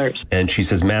protect others. And she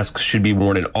says masks should be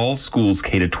worn in all schools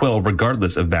K-12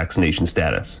 regardless of vaccination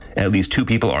status. At least 2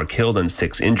 people are killed and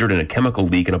 6 injured in a chemical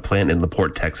leak in a plant in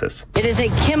LaPorte, Texas. It is a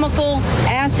chemical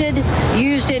acid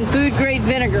used in food-grade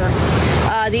vinegar.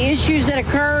 The issues that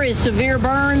occur is severe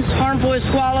burns, harmful if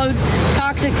swallowed,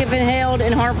 toxic if inhaled,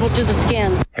 and harmful to the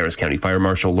skin. Harris County Fire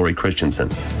Marshal Lori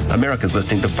Christensen. America's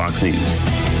listening to Fox News.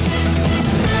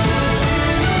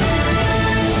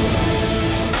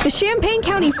 The Champaign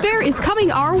County Fair is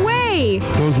coming our way.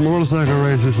 Those motorcycle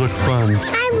races look fun.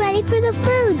 I'm ready for the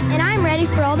food, and I'm ready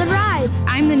for all the rides.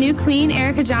 I'm the new queen,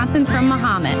 Erica Johnson from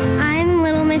Mahomet. I'm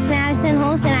Little Miss Madison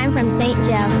Holst, and I'm from St.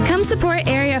 Joe. Come support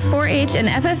area 4-H and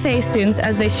FFA students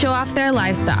as they show off their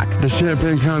livestock. The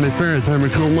Champaign County Fair is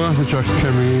having cool monster trucks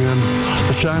coming in.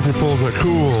 The shopping poles are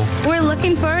cool. We're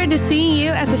looking forward to seeing you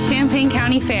at the Champaign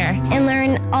County Fair. And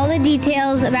learn all the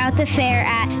details about the fair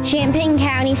at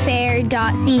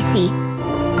champaigncountyfair.cc.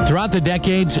 Throughout the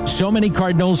decades, so many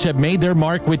Cardinals have made their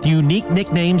mark with unique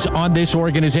nicknames on this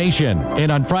organization.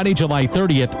 And on Friday, July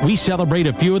 30th, we celebrate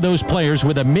a few of those players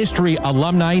with a mystery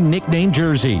alumni nickname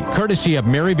jersey, courtesy of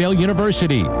Maryvale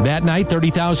University. That night,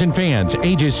 30,000 fans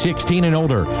ages 16 and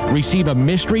older receive a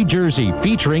mystery jersey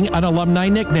featuring an alumni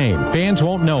nickname. Fans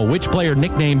won't know which player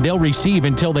nickname they'll receive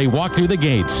until they walk through the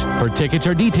gates. For tickets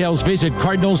or details, visit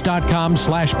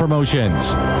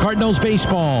cardinals.com/promotions. Cardinals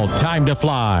baseball, time to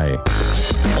fly.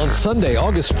 On Sunday,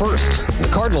 August 1st, the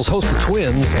Cardinals host the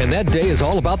Twins, and that day is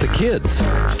all about the kids.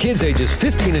 Kids ages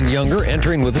 15 and younger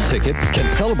entering with a ticket can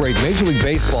celebrate Major League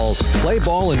Baseball's Play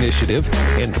Ball initiative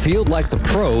and field like the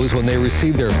pros when they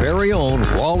receive their very own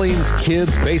Rawlings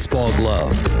Kids Baseball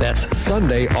Glove. That's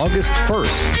Sunday, August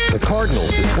 1st. The Cardinals,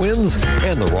 the Twins,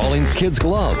 and the Rawlings Kids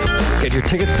Glove. Get your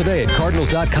tickets today at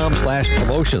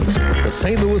cardinals.com/promotions. The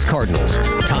St. Louis Cardinals,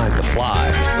 time to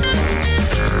fly.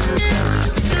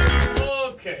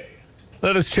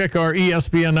 Let us check our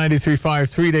ESPN 93.5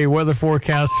 3-day weather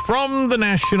forecast from the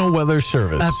National Weather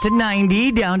Service. Up to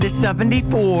 90, down to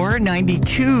 74,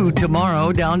 92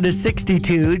 tomorrow, down to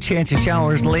 62. Chance of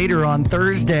showers later on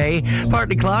Thursday.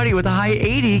 Partly cloudy with a high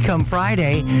 80 come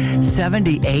Friday.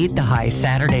 78 the high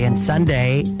Saturday and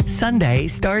Sunday. Sunday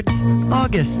starts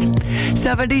August.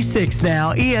 76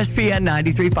 now, ESPN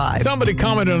 93.5. Somebody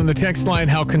commented on the text line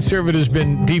how conservatives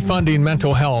been defunding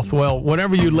mental health. Well,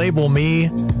 whatever you label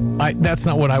me, that's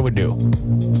not what I would do.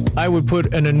 I would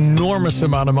put an enormous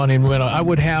amount of money in mental. I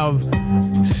would have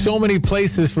so many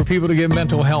places for people to get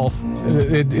mental health.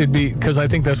 It'd be because I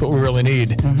think that's what we really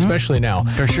need, especially now.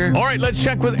 For sure. All right, let's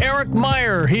check with Eric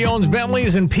Meyer. He owns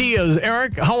Bentleys and Pias.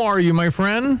 Eric, how are you, my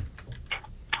friend?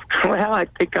 Well, I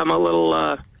think I'm a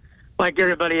little like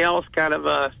everybody else, kind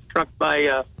of struck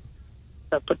by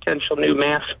potential new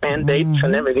mask mandates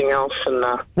and everything else. And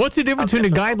what's the difference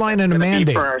between a guideline and a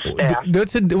mandate? For our staff.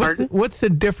 What's the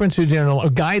difference in general, a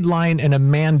guideline and a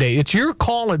mandate? It's your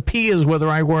call at Pias whether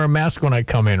I wear a mask when I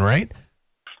come in, right?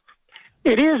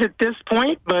 It is at this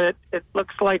point, but it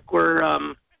looks like we're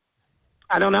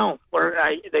I don't know.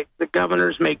 The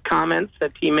governor's made comments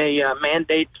that he may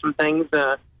mandate some things,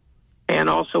 and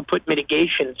also put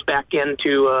mitigations back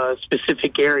into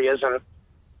specific areas. And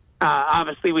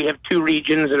obviously we have two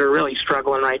regions that are really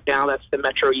struggling right now. That's the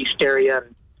Metro East area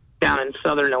and down in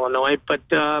southern Illinois. But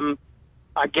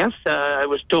I guess I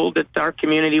was told that our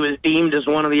community was deemed as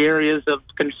one of the areas of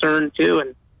concern too.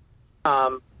 And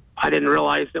I didn't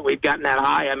realize that we'd gotten that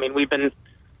high. I mean, we've been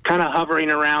kind of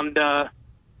hovering around,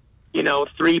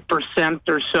 3%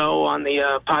 or so on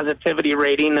the positivity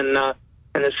rating, and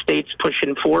the state's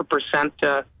pushing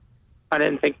 4%. I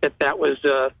didn't think that was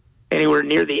anywhere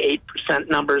near the 8%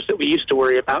 numbers that we used to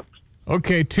worry about.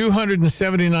 Okay,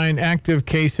 279 active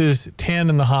cases, 10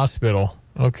 in the hospital.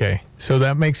 Okay, so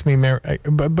that makes me...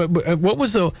 But what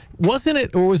was wasn't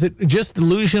it, or was it just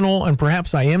delusional, and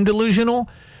perhaps I am delusional?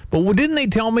 But didn't they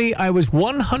tell me I was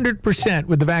 100%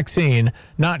 with the vaccine,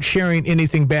 not sharing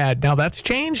anything bad? Now that's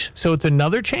changed? So it's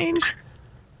another change?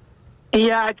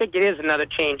 Yeah, I think it is another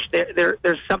change.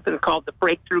 There's something called the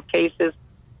breakthrough cases,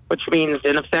 which means,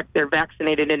 in effect, they're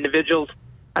vaccinated individuals.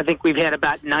 I think we've had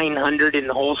about 900 in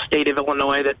the whole state of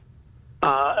Illinois that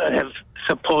have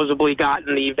supposedly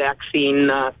gotten the vaccine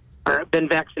or been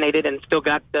vaccinated and still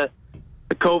got the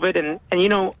COVID.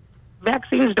 And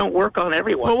vaccines don't work on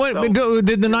everyone. Well,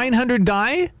 did the 900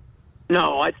 die?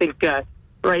 No, I think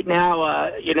right now,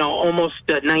 almost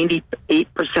 98%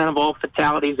 of all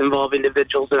fatalities involve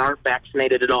individuals that aren't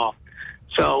vaccinated at all.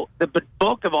 So the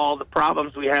bulk of all the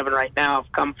problems we're having right now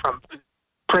have come from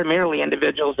primarily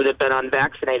individuals that have been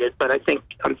unvaccinated. But I think,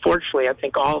 unfortunately,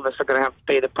 all of us are going to have to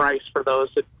pay the price for those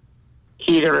that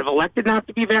either have elected not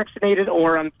to be vaccinated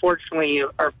or, unfortunately,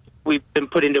 we've been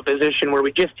put into a position where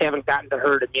we just haven't gotten to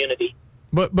herd immunity.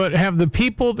 But have the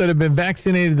people that have been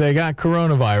vaccinated that got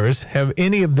coronavirus, have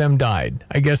any of them died?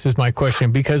 I guess is my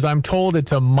question, because I'm told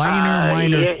it's a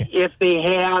minor. If they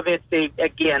have, it's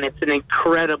an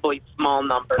incredibly small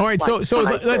number. All right, so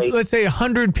let's say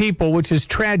 100 people, which is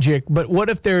tragic. But what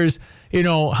if there's,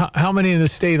 how many in the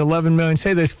state? 11 million.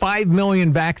 Say there's 5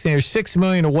 million vaccinated, 6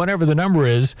 million, or whatever the number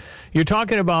is. You're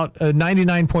talking about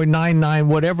 99.99,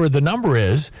 whatever the number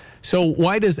is. So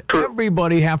why does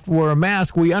everybody have to wear a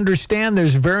mask? We understand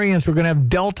there's variants. We're going to have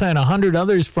Delta and 100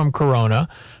 others from Corona.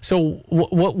 So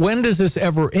when does this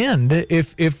ever end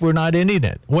if we're not ending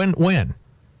it? When?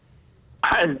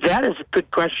 That is a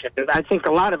good question. I think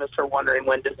a lot of us are wondering,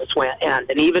 when does this end?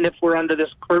 And even if we're under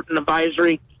this curtain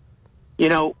advisory,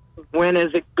 when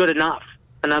is it good enough?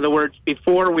 In other words,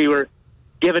 before we were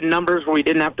given numbers where we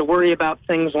didn't have to worry about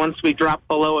things. Once we dropped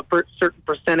below a certain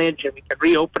percentage and we could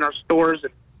reopen our stores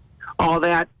and all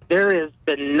that, there has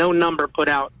been no number put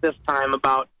out this time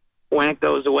about when it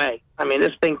goes away. I mean,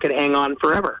 this thing could hang on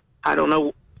forever. I don't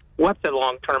know what the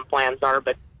long-term plans are,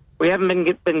 but we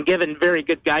haven't been given very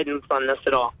good guidance on this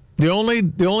at all. The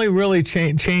only really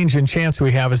change and chance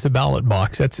we have is the ballot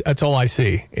box. That's all I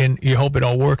see. And you hope it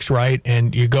all works right,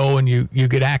 and you go and you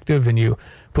get active and you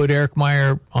put Eric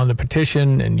Meyer on the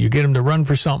petition and you get him to run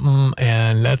for something,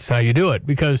 and that's how you do it.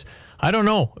 Because I don't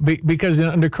know, because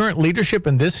under current leadership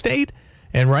in this state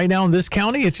and right now in this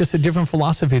county, it's just a different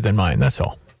philosophy than mine. That's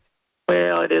all.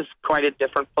 Well, it is quite a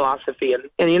different philosophy.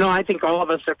 And I think all of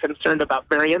us are concerned about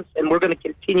variants, and we're going to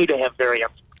continue to have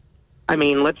variants. I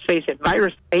mean, let's face it,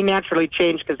 viruses, they naturally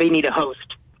change because they need a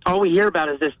host. All we hear about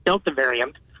is this Delta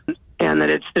variant and that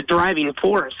it's the driving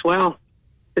force. Well,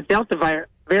 the Delta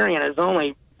variant has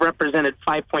only represented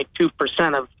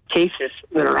 5.2% of cases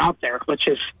that are out there, which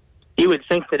is, you would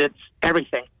think that it's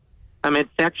everything. I mean,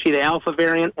 it's actually the Alpha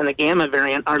variant and the Gamma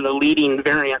variant are the leading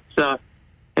variants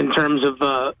in terms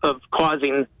of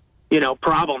causing,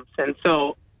 problems. And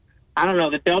so, I don't know,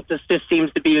 the Delta just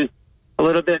seems to be a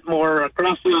little bit more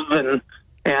aggressive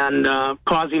and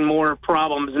causing more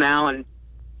problems now.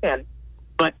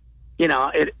 But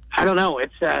I don't know.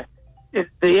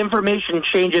 The information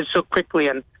changes so quickly,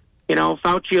 and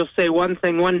Fauci will say one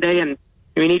thing one day, and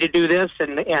we need to do this,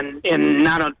 and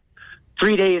not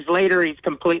 3 days later he's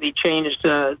completely changed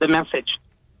the message.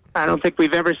 I don't think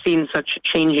we've ever seen such a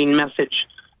changing message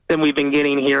than we've been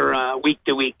getting here week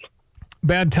to week.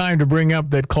 Bad time to bring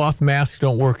up that cloth masks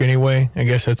don't work anyway. I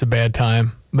guess that's a bad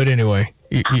time. But anyway,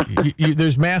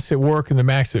 there's masks that work and the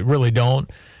masks that really don't.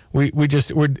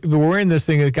 We're in this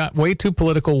thing that got way too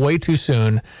political way too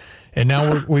soon, and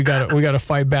now we got to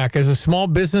fight back. As a small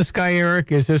business guy,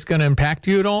 Eric, is this going to impact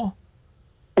you at all?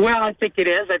 Well, I think it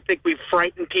is. I think we've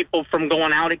frightened people from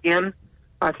going out again.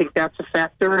 I think that's a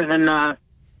factor. And then,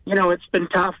 it's been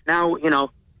tough.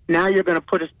 Now you're going to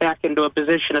put us back into a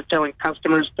position of telling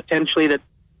customers potentially that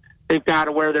they've got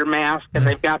to wear their mask and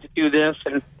they've got to do this.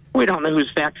 And we don't know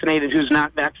who's vaccinated, who's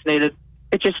not vaccinated.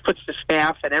 It just puts the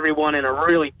staff and everyone in a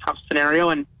really tough scenario.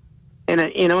 And and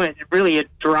it really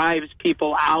drives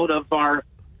people out of our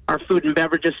food and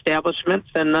beverage establishments,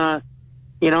 and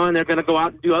and they're going to go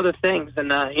out and do other things.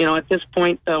 And at this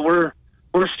point, we're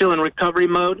still in recovery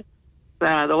mode.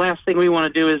 The last thing we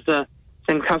want to do is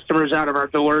send customers out of our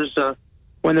doors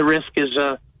when the risk is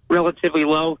relatively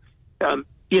low.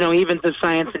 Even the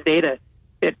science and data,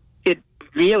 it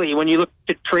really, when you look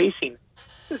at tracing,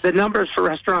 the numbers for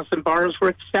restaurants and bars were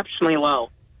exceptionally low.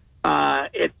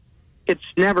 It's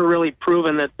never really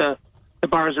proven that the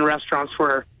bars and restaurants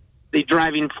were the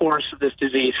driving force of this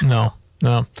disease. No.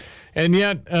 And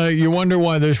yet, you wonder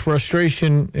why there's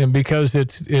frustration, and because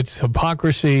it's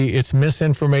hypocrisy, it's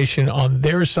misinformation on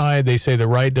their side. They say the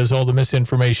right does all the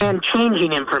misinformation and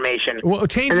changing information. Well,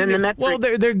 changing. And then the metric,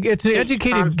 it's an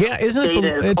educated guess, isn't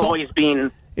it? It's always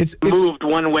being moved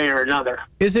one way or another.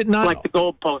 Is it not? Like the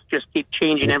goalposts just keep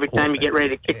changing every time you get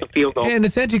ready to kick a field goal. And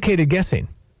it's educated guessing.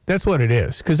 That's what it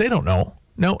is, because they don't know.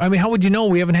 No, I mean, how would you know?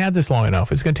 We haven't had this long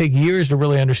enough. It's going to take years to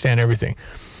really understand everything.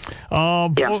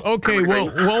 Okay,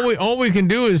 well, all we can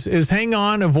do is hang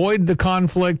on, avoid the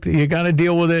conflict. You got to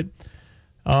deal with it.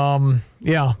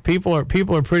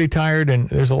 People are pretty tired, and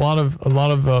there's a lot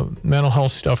of mental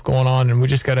health stuff going on, and we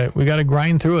got to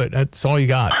grind through it. That's all you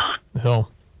got. So.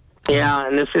 Yeah,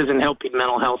 and this isn't helping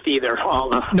mental health either, all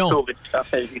the COVID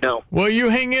stuff, as you know. Well, you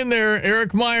hang in there.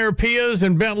 Eric Meyer, Pia's,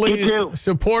 and Bentley. You too.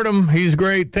 Support him. He's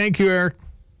great. Thank you, Eric.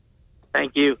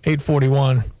 Thank you.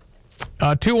 841.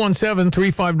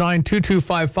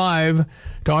 217-359-2255.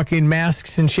 Talking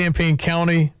masks in Champaign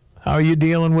County. How are you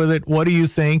dealing with it? What do you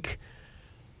think?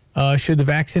 Should the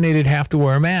vaccinated have to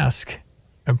wear a mask?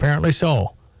 Apparently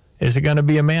so. Is it going to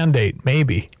be a mandate?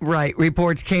 Maybe. Right.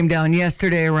 Reports came down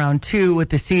yesterday around 2 with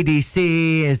the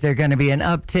CDC. Is there going to be an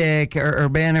uptick?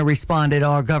 Urbana responded,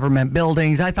 all government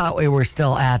buildings. I thought we were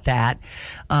still at that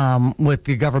with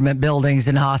the government buildings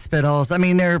and hospitals. I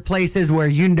mean, there are places where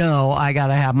I got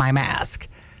to have my mask.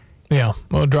 Yeah.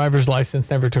 Well, driver's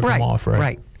license never took them off, right?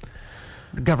 Right.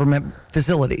 The government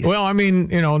facilities. Well, I mean,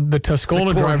 the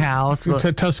Tuscola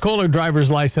driver's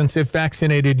license, if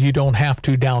vaccinated, you don't have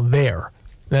to down there.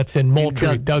 That's in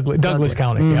Moultrie, Douglas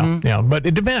County. Mm-hmm. Yeah. But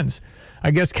it depends.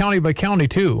 I guess county by county,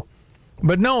 too.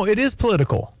 But no, it is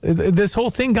political. This whole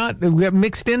thing got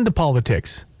mixed into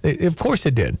politics. Of course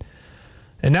it did.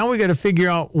 And now we got to figure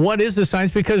out what is the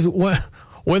science, because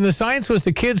when the science was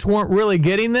the kids weren't really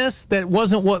getting this, that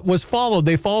wasn't what was followed.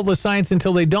 They follow the science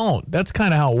until they don't. That's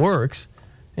kind of how it works.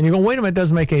 And you go, wait a minute, it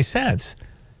doesn't make any sense.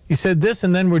 You said this,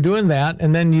 and then we're doing that,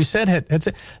 and then you said,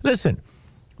 listen,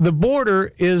 the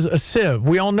border is a sieve.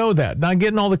 We all know that. Not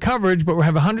getting all the coverage, but we're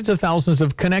having hundreds of thousands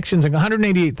of connections, like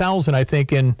 188,000, I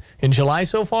think, in July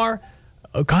so far.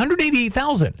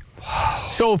 188,000.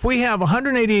 So if we have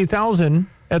 188,000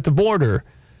 at the border,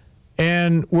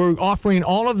 and we're offering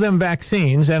all of them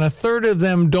vaccines, and a third of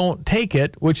them don't take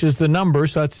it, which is the number,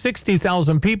 so that's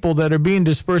 60,000 people that are being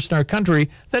dispersed in our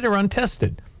country that are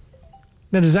untested.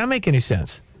 Now, does that make any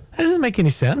sense? That doesn't make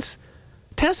any sense.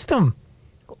 Test them.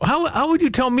 How would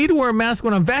you tell me to wear a mask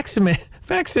when I'm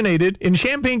vaccinated in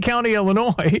Champaign County,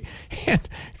 Illinois,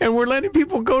 and we're letting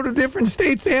people go to different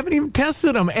states? They haven't even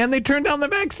tested them, and they turned down the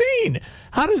vaccine.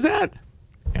 How does that?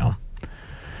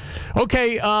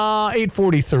 Okay,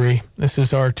 8:43. This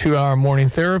is our 2-hour morning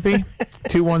therapy.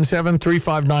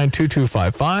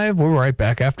 217-359-2255. We're right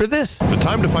back after this. The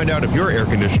time to find out if your air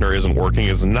conditioner isn't working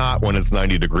is not when it's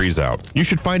 90 degrees out. You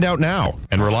should find out now,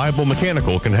 and Reliable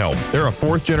Mechanical can help. They're a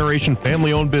 4th-generation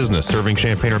family-owned business serving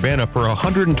Champaign-Urbana for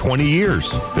 120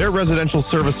 years. Their residential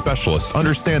service specialists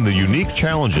understand the unique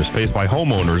challenges faced by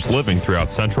homeowners living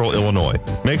throughout central Illinois.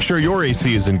 Make sure your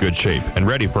AC is in good shape and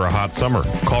ready for a hot summer.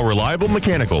 Call Reliable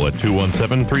Mechanical at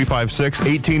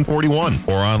 217-356-1841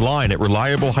 or online at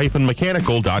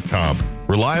reliable-mechanical.com.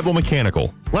 Reliable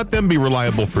Mechanical. Let them be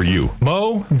reliable for you.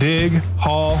 Mow, dig,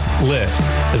 haul, lift.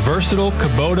 The versatile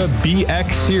Kubota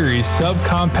BX Series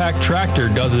subcompact tractor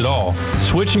does it all.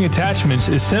 Switching attachments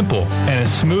is simple, and a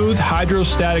smooth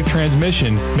hydrostatic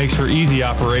transmission makes for easy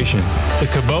operation. The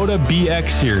Kubota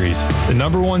BX Series, the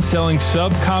 #1 selling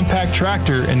subcompact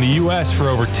tractor in the U.S. for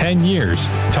over 10 years.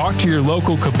 Talk to your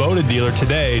local Kubota dealer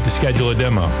today to schedule a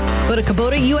demo. Go to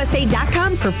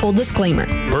KubotaUSA.com for full disclaimer.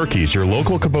 Berkey's your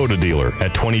local Kubota dealer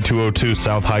at 2202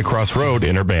 South High Cross Road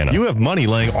in Urbana. You have money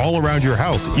laying all around your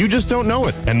house. You just don't know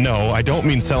it. And no, I don't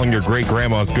mean selling your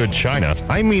great-grandma's good china.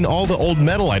 I mean all the old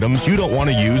metal items you don't want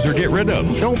to use or get rid of.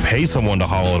 Don't pay someone to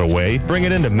haul it away. Bring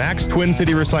it into Max Twin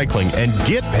City Recycling and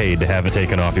get paid to have it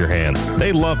taken off your hands.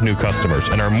 They love new customers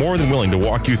and are more than willing to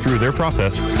walk you through their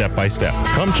process step by step.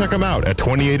 Come check them out at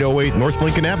 2808 North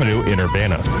Lincoln Avenue in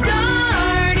Urbana.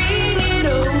 Starting it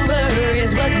over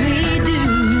is what we do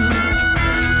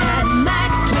at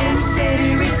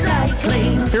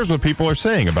Here's what people are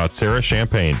saying about Sarah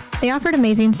Champagne. They offered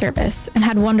amazing service and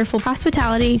had wonderful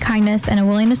hospitality, kindness, and a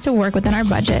willingness to work within our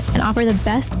budget and offer the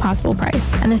best possible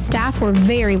price. And the staff were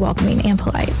very welcoming and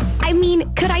polite. I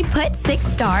mean, could I put 6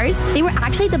 stars? They were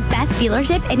actually the best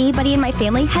dealership anybody in my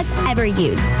family has ever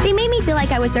used. They made me feel like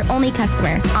I was their only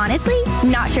customer. Honestly,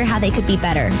 not sure how they could be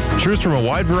better. Choose from a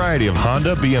wide variety of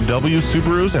Honda, BMW,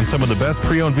 Subarus, and some of the best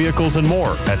pre-owned vehicles and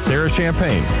more at Sarah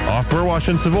Champagne, off Burwash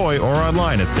and Savoy, or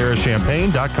online at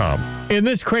sarahchampagne.com. In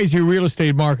this crazy real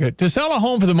estate market, to sell a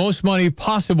home for the most money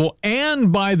possible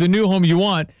and buy the new home you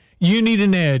want, you need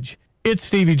an edge. It's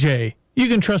Stevie J. You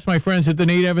can trust my friends at the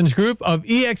Nate Evans Group of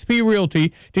eXp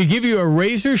Realty to give you a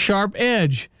razor-sharp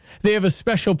edge. They have a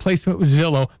special placement with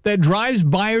Zillow that drives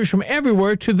buyers from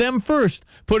everywhere to them first,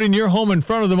 putting your home in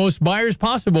front of the most buyers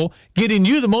possible, getting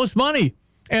you the most money.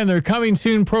 And their Coming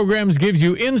Soon programs gives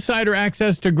you insider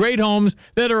access to great homes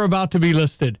that are about to be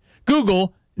listed.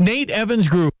 Google Nate Evans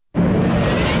Group.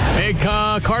 Hey,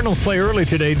 Cardinals play early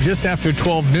today, just after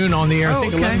 12 noon on the air. I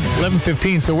think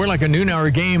 11:15, so we're like a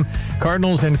noon-hour game.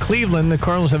 Cardinals and Cleveland. The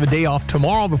Cardinals have a day off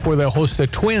tomorrow before they'll host the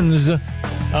Twins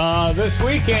this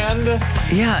weekend.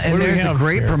 Yeah, and there's a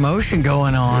great promotion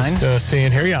going on. Just seeing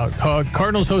here. Yeah,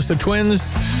 Cardinals host the Twins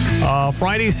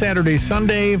Friday, Saturday,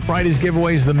 Sunday. Friday's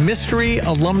giveaways the Mystery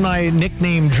Alumni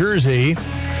Nickname Jersey.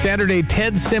 Saturday,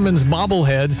 Ted Simmons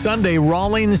bobblehead. Sunday,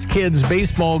 Rawlings Kids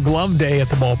Baseball Glove Day at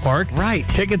the ballpark. Right.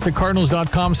 Tickets at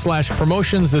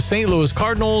cardinals.com/promotions. The St. Louis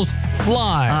Cardinals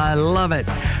fly. I love it.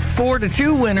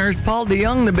 4-2 winners. Paul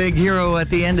DeYoung, the big hero at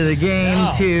the end of the game,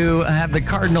 to have the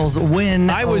Cardinals win.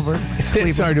 I was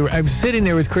sitting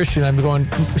there with Christian. I'm going,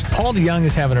 Paul DeYoung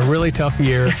is having a really tough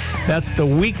year. That's the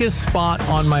weakest spot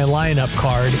on my lineup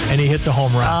card, and he hits a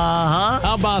home run.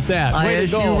 How about that? Way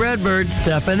to go. ISU Redbirds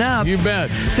stepping up. You bet.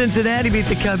 Cincinnati beat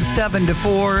the Cubs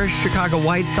 7-4. Chicago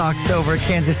White Sox over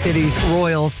Kansas City's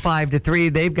Royals 5-3.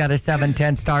 They've got a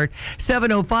 7-10 start.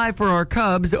 7:05 for our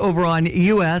Cubs over on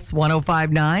US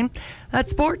 105.9.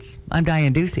 That's sports. I'm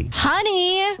Diane Ducey.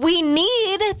 Honey, we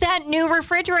need that new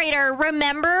refrigerator.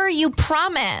 Remember, you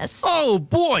promised. Oh,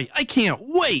 boy, I can't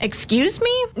wait. Excuse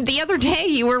me? The other day,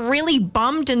 you were really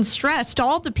bummed and stressed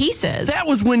all to pieces. That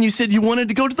was when you said you wanted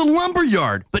to go to the lumber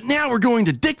yard. But now we're going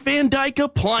to Dick Van Dyke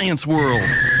Appliance World.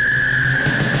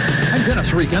 I'm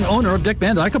Dennis Regan, owner of Dick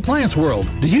Van Dyke Appliance World.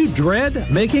 Do you dread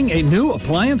making a new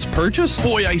appliance purchase?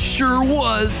 Boy, I sure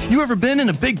was. You ever been in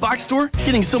a big box store?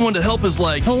 Getting someone to help is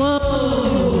like,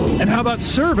 hello. And how about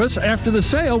service after the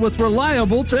sale with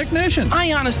reliable technician?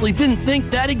 I honestly didn't think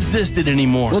that existed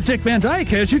anymore. Well, Dick Van Dyke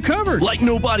has you covered. Like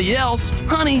nobody else.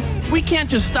 Honey, we can't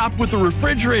just stop with a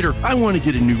refrigerator. I want to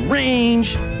get a new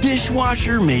range,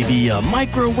 dishwasher, maybe a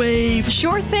microwave.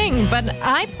 Sure thing, but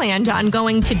I planned on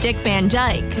going to Dick Van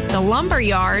Dyke. The lumber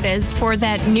yard is for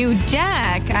that new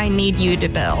deck I need you to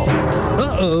build.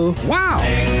 Uh-oh. Wow.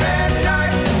 Dick Van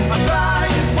Dyke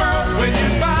Appliance World. When you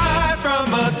buy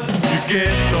from us, you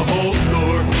get the whole store.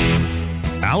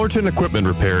 Allerton Equipment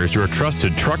Repair is your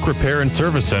trusted truck repair and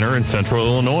service center in Central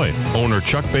Illinois. Owner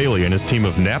Chuck Bailey and his team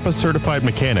of Napa-certified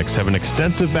mechanics have an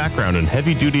extensive background in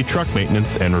heavy-duty truck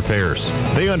maintenance and repairs.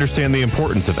 They understand the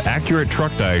importance of accurate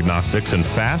truck diagnostics and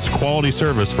fast, quality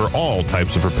service for all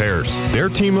types of repairs. Their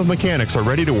team of mechanics are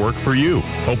ready to work for you.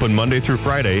 Open Monday through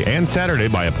Friday and Saturday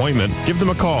by appointment. Give them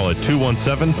a call at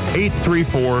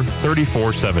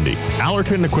 217-834-3470.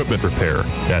 Allerton Equipment Repair.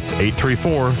 That's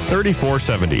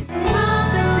 834-3470.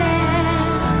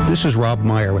 This is Rob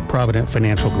Meyer with Provident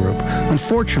Financial Group.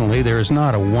 Unfortunately, there is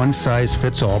not a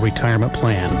one-size-fits-all retirement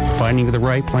plan. Finding the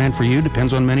right plan for you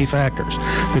depends on many factors.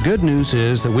 The good news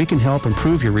is that we can help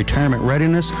improve your retirement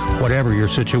readiness, whatever your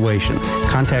situation.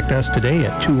 Contact us today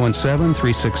at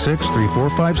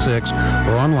 217-366-3456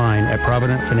 or online at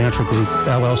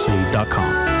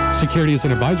providentfinancialgroupllc.com. Securities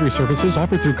and advisory services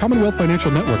offered through Commonwealth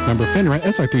Financial Network, member FINRA,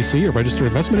 SIPC, a registered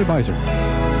investment advisor.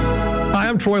 Hi,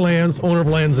 I'm Troy Lands, owner of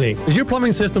Lands Inc. Is your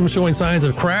plumbing system showing signs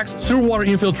of cracks, sewer water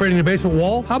infiltrating your basement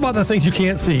wall? How about the things you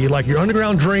can't see, like your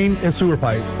underground drain and sewer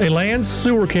pipes? A Lands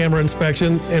sewer camera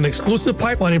inspection and exclusive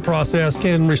pipelining process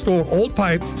can restore old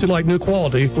pipes to like new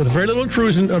quality with very little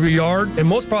intrusion of your yard, and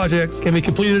most projects can be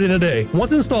completed in a day.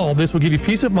 Once installed, this will give you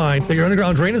peace of mind that your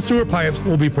underground drain and sewer pipes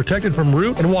will be protected from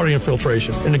root and water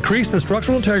infiltration and increase the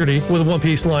structural integrity with a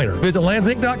one-piece liner. Visit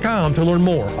landsinc.com to learn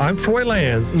more. I'm Troy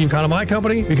Lands, and you can count on my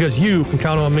company because you can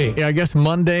count on me. Yeah, I guess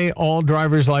Monday, all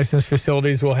driver's license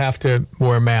facilities will have to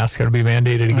wear masks. It'll be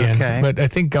mandated again. Okay. But I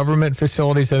think government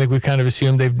facilities, I think we kind of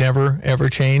assume they've never, ever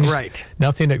changed. Right.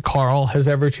 Nothing at Carl has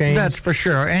ever changed. That's for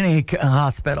sure. Any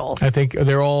hospitals. I think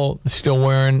they're all still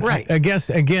wearing. Right. I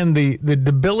guess, again, the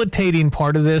debilitating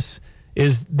part of this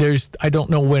is I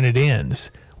don't know when it ends.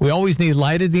 We always need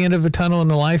light at the end of a tunnel in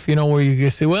the life, where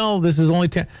you say, well, this is only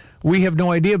 10. We have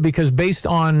no idea because based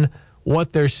on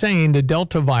what they're saying, the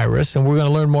Delta virus, and we're going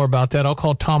to learn more about that. I'll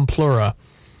call Tom Plura,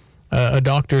 a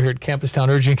doctor here at Campus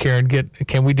Town Urgent Care, and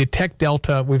can we detect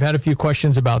Delta? We've had a few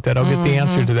questions about that. I'll get the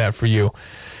answer to that for you.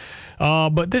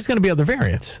 But there's going to be other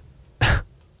variants.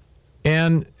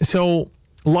 And so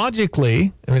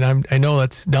logically, I know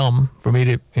that's dumb for me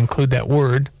to include that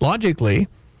word. Logically,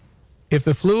 if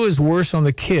the flu is worse on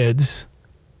the kids'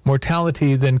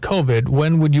 mortality than COVID,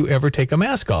 when would you ever take a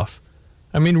mask off?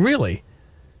 Really?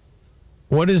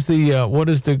 What is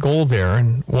the goal there,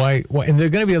 and why? And there are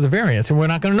going to be other variants, and we're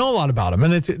not going to know a lot about them.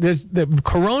 And the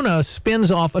corona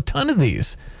spins off a ton of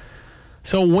these.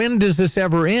 So when does this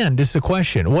ever end? Is the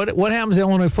question. What happens to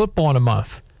Illinois football in a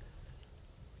month?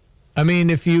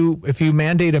 If you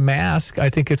mandate a mask, I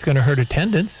think it's going to hurt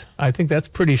attendance. I think that's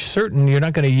pretty certain. You're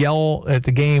not going to yell at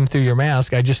the game through your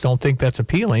mask. I just don't think that's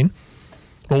appealing.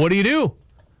 But what do you do?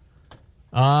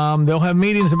 They'll have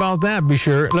meetings about that, be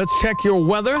sure. Let's check your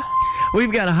weather.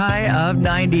 We've got a high of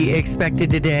 90 expected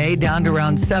today, down to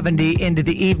around 70 into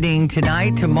the evening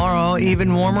tonight. Tomorrow,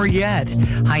 even warmer yet,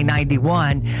 high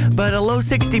 91. But a low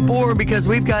 64 because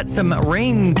we've got some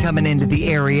rain coming into the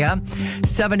area.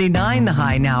 79 the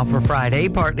high now for Friday,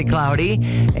 partly cloudy,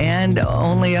 and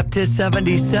only up to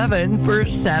 77 for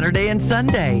Saturday and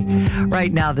Sunday.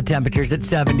 Right now, the temperature's at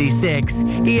 76.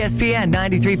 ESPN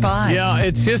 93.5. Yeah,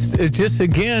 it's just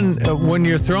again, when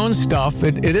you're thrown stuff,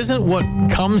 it isn't what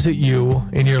comes at you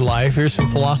in your life. Here's some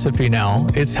philosophy now.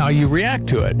 It's how you react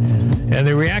to it. And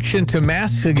the reaction to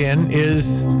masks, again,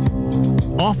 is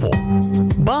awful.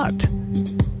 But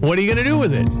what are you going to do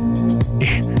with it?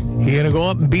 You going to go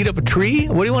up and beat up a tree?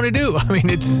 What do you want to do?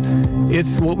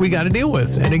 It's what we got to deal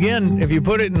with. And again, if you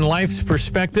put it in life's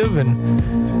perspective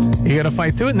and you got to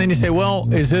fight through it, and then you say,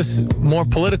 well, is this more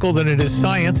political than it is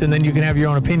science? And then you can have your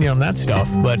own opinion on that stuff.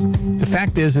 But the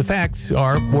fact is, the facts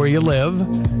are where you live.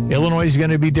 Illinois is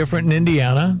going to be different than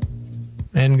Indiana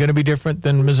and going to be different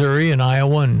than Missouri and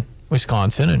Iowa and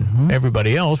Wisconsin and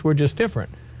everybody else. We're just different.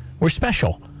 We're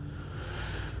special.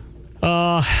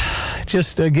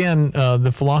 Just, again,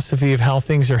 the philosophy of how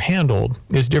things are handled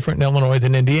is different in Illinois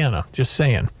than Indiana. Just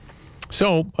saying.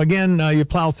 So, again, you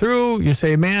plow through. You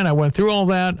say, man, I went through all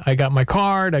that. I got my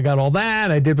card. I got all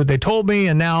that. I did what they told me.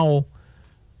 And now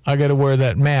I got to wear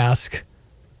that mask,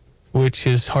 which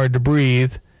is hard to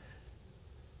breathe.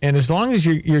 And as long as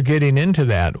you're getting into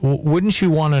that, wouldn't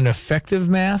you want an effective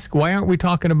mask? Why aren't we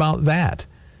talking about that?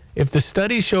 If the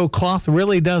studies show cloth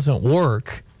really doesn't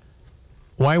work,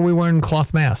 why are we wearing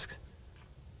cloth masks?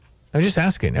 I'm just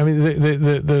asking.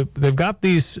 They've got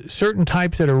these certain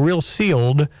types that are real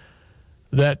sealed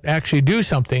that actually do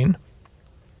something,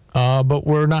 but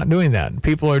we're not doing that.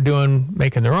 People are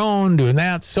making their own, doing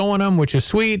that, sewing them, which is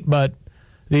sweet, but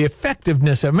the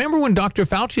effectiveness of, remember when Dr.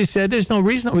 Fauci said there's no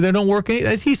reason they don't work?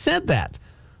 He said that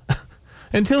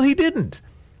until he didn't.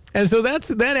 And so that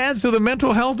adds to the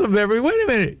mental health of wait a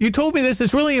minute, you told me this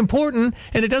is really important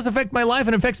and it does affect my life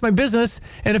and affects my business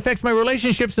and affects my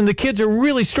relationships and the kids are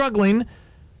really struggling.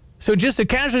 So just to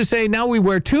casually say, now we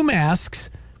wear 2 masks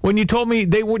when you told me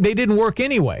they didn't work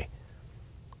anyway.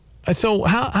 So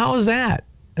how is that?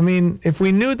 If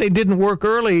we knew they didn't work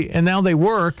early and now they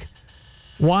work,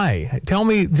 why? Tell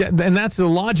me, and that's the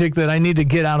logic that I need to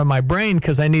get out of my brain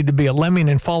because I need to be a lemming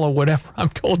and follow whatever I'm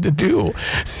told to do.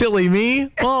 Silly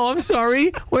me. Oh, I'm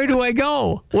sorry. Where do I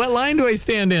go? What line do I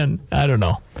stand in? I don't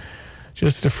know.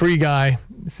 Just a free guy.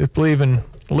 Just believe in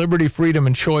liberty, freedom,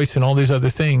 and choice and all these other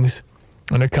things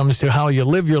when it comes to how you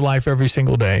live your life every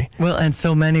single day. Well, and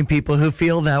so many people who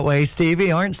feel that way, Stevie,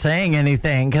 aren't saying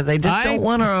anything because they just don't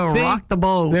want to rock the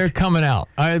boat. They're coming out.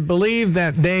 I believe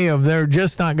that day of they're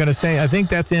just not going to say, I think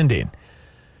that's ending.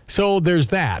 So there's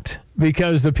that,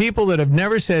 because the people that have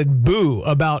never said boo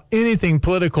about anything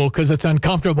political because it's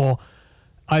uncomfortable,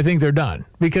 I think they're done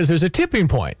because there's a tipping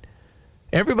point.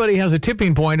 Everybody has a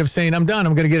tipping point of saying, I'm done.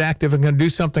 I'm going to get active. I'm going to do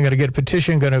something. I'm going to get a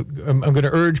petition. I'm going to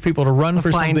urge people to run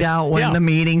for something. Find out when the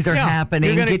meetings are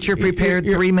happening. Get your prepared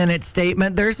 3-minute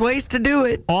statement. There's ways to do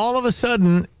it. All of a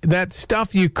sudden, that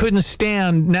stuff you couldn't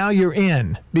stand, now you're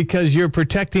in because you're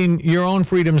protecting your own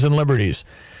freedoms and liberties.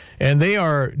 And they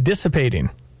are dissipating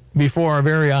before our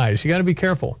very eyes. You got to be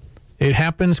careful. It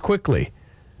happens quickly.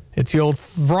 It's the old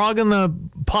frog in the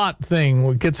pot thing.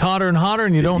 It gets hotter and hotter,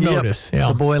 and you don't notice. Yeah.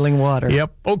 The boiling water.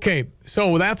 Yep. Okay,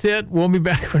 so that's it. We'll be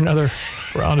back for another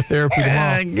round of therapy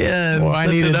tomorrow. Again, such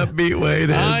an upbeat way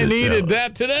to I end the needed show.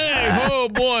 that today. Oh,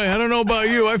 boy. I don't know about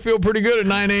you. I feel pretty good at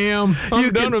 9 a.m.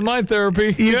 I'm done with my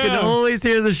therapy. You can always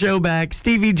hear the show back,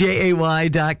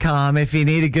 StevieJay.com. If you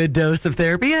need a good dose of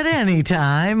therapy at any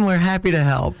time, we're happy to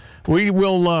help. We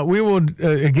will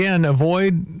again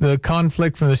avoid the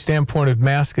conflict from the standpoint of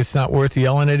mask. It's not worth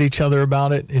yelling at each other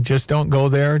about it. Just don't go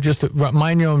there. Just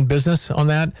mind your own business on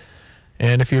that.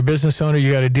 And if you're a business owner,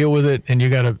 you got to deal with it, and you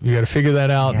got to figure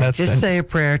that out. Yeah, just say a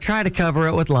prayer. Try to cover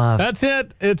it with love. That's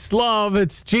it. It's love.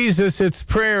 It's Jesus. It's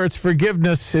prayer. It's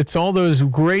forgiveness. It's all those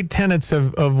great tenets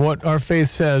of what our faith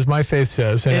says, my faith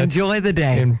says. And enjoy the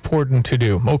day. Important to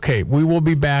do. Okay, we will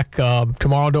be back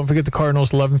tomorrow. Don't forget the Cardinals,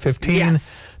 11:15.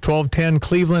 Yes. 12:10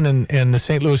 Cleveland and the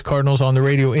St. Louis Cardinals on the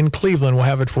radio in Cleveland. We'll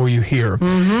have it for you here.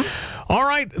 Mm-hmm. All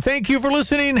right. Thank you for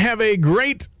listening. Have a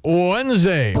great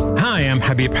Wednesday. Hi, I'm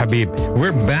Habib.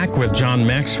 We're back with John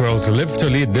Maxwell's Live to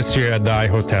Lead this year at the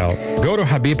iHotel. Go to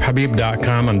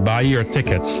HabibHabib.com and buy your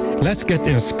tickets. Let's get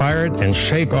inspired and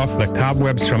shake off the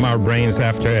cobwebs from our brains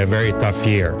after a very tough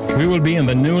year. We will be in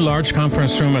the new large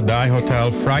conference room at the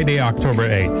iHotel Friday, October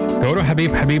 8th. Go to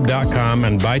HabibHabib.com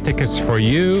and buy tickets for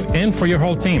you and for your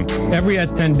whole team. Every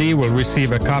attendee will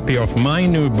receive a copy of my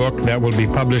new book that will be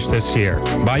published this year.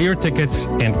 Buy your tickets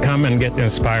and come and get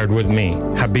inspired with me.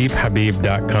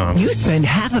 HabibHabib.com. You spend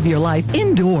half of your life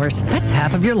indoors. That's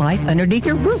half of your life underneath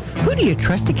your roof. Who do you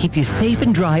trust to keep you safe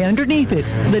and dry underneath it?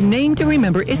 The name to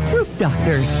remember is Roof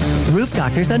Doctors. Roof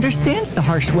Doctors understands the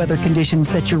harsh weather conditions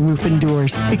that your roof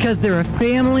endures because they're a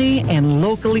family and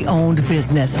locally owned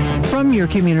business. From your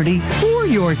community, for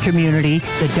your community,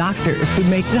 the doctors who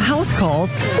make the house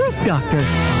calls, Roof Doctor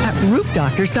at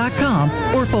roofdoctors.com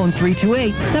or phone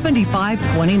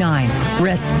 328-7529.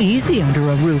 Rest easy under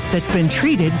a roof that's been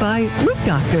treated by Roof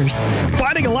Doctors.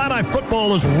 Fighting Illini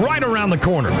football is right around the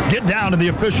corner. Get down to the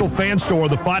official fan store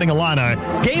of the Fighting Illini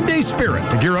Game Day Spirit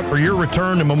to gear up for your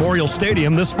return to Memorial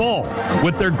Stadium this fall.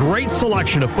 With their great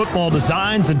selection of football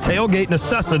designs and tailgate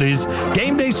necessities,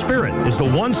 Game Day Spirit is the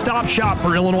one-stop shop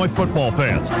for Illinois football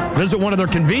fans. Visit one of their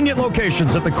convenient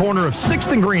locations at the corner of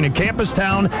 6th and Green in Campus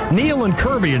Town, Neal and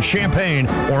Kirby in Champaign,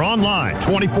 or online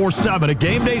 24/7 at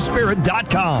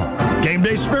GameDaySpirit.com. Game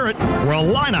Day Spirit, where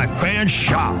Illini fans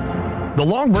shop. The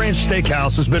Long Branch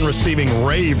Steakhouse has been receiving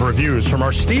rave reviews from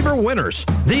our Stever winners.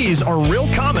 These are real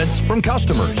comments from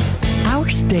customers. Our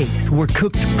steaks were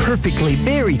cooked perfectly,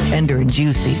 very tender and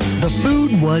juicy. The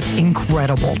food was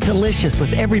incredible, delicious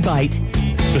with every bite.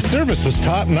 The service was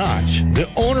top-notch. The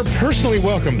owner personally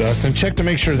welcomed us and checked to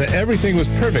make sure that everything was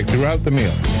perfect throughout the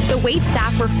meal. The wait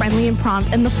staff were friendly and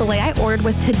prompt, and the filet I ordered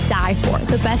was to die for.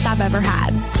 The best I've ever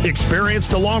had. Experience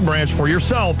the Long Branch for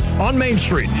yourself on Main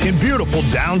Street in beautiful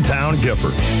downtown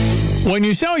Gifford. When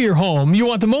you sell your home, you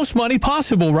want the most money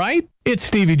possible, right? It's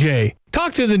Stevie J.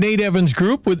 Talk to the Nate Evans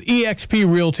Group with eXp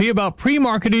Realty about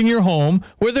pre-marketing your home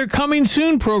with their Coming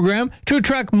Soon program to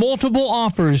attract multiple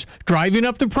offers, driving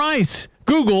up the price.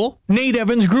 Google Nate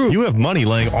Evans Group. You have money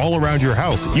laying all around your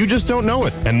house. You just don't know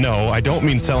it. And no, I don't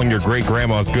mean selling your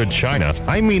great-grandma's good china.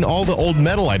 I mean all the old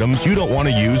metal items you don't want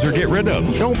to use or get rid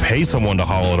of. Don't pay someone to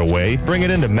haul it away. Bring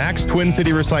it into Max Twin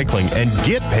City Recycling and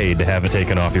get paid to have it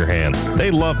taken off your hands.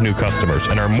 They love new customers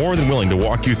and are more than willing to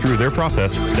walk you through their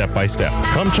process step by step.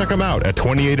 Come check them out at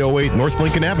 2808 North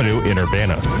Lincoln Avenue in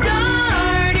Urbana.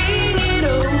 Starting it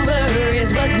over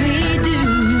is what we do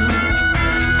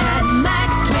at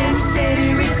Max Twin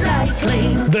City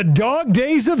Recycling. The dog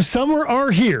days of summer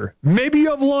are here. Maybe you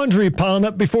have laundry piling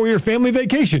up before your family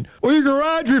vacation, or your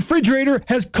garage refrigerator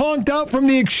has conked out from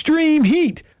the extreme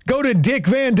heat. Go to Dick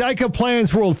Van Dyke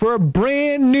Appliance World for a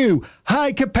brand new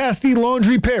high-capacity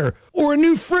laundry pair or a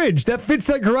new fridge that fits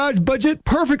that garage budget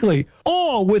perfectly,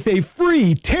 all with a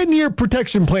free 10-year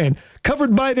protection plan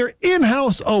covered by their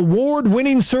in-house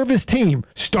award-winning service team.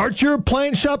 Start your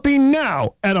appliance shopping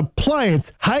now at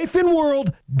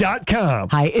appliance-world.com.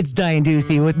 Hi, it's Diane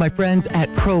Ducey with my friends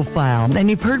at Profile. And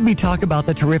you've heard me talk about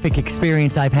the terrific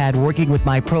experience I've had working with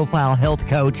my Profile health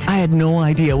coach. I had no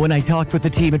idea when I talked with the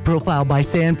team at Profile by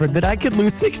Sanford that I could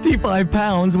lose 65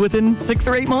 pounds within 6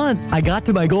 or 8 months. I got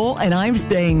to my goal and I'm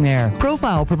staying there.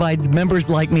 Profile provides members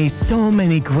like me so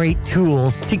many great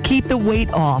tools to keep the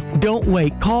weight off. Don't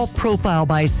wait. Call Profile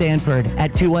by Sanford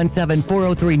at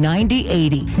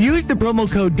 217-403-9080. Use the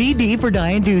promo code DD for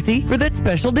Diane Ducey for that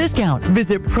special discount.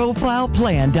 Visit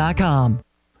profileplan.com.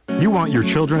 You want your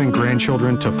children and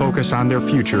grandchildren to focus on their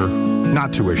future,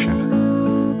 not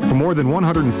tuition. For more than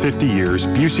 150 years,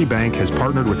 Busey Bank has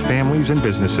partnered with families and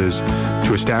businesses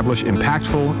to establish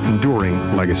impactful,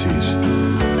 enduring legacies.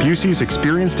 Busey's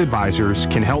experienced advisors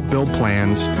can help build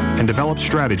plans and develop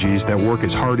strategies that work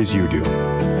as hard as you do.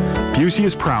 Busey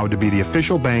is proud to be the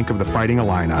official bank of the Fighting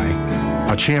Illini,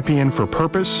 a champion for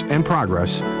purpose and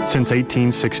progress since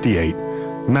 1868.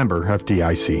 Member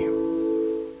FDIC.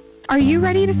 Are you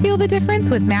ready to feel the difference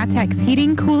with Matex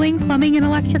heating, cooling, plumbing, and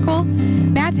electrical?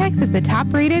 Matex is the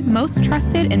top-rated, most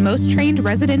trusted, and most trained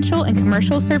residential and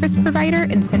commercial service provider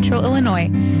in Central Illinois.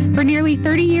 For nearly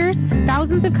 30 years,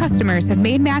 thousands of customers have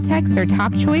made Matex their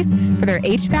top choice for their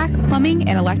HVAC, plumbing,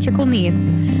 and electrical needs.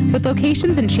 With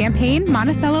locations in Champaign,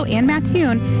 Monticello, and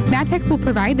Mattoon, Matex will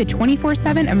provide the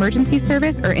 24/7 emergency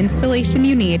service or installation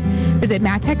you need. Visit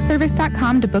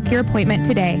matexservice.com to book your appointment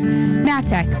today.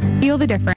 Matex, feel the difference.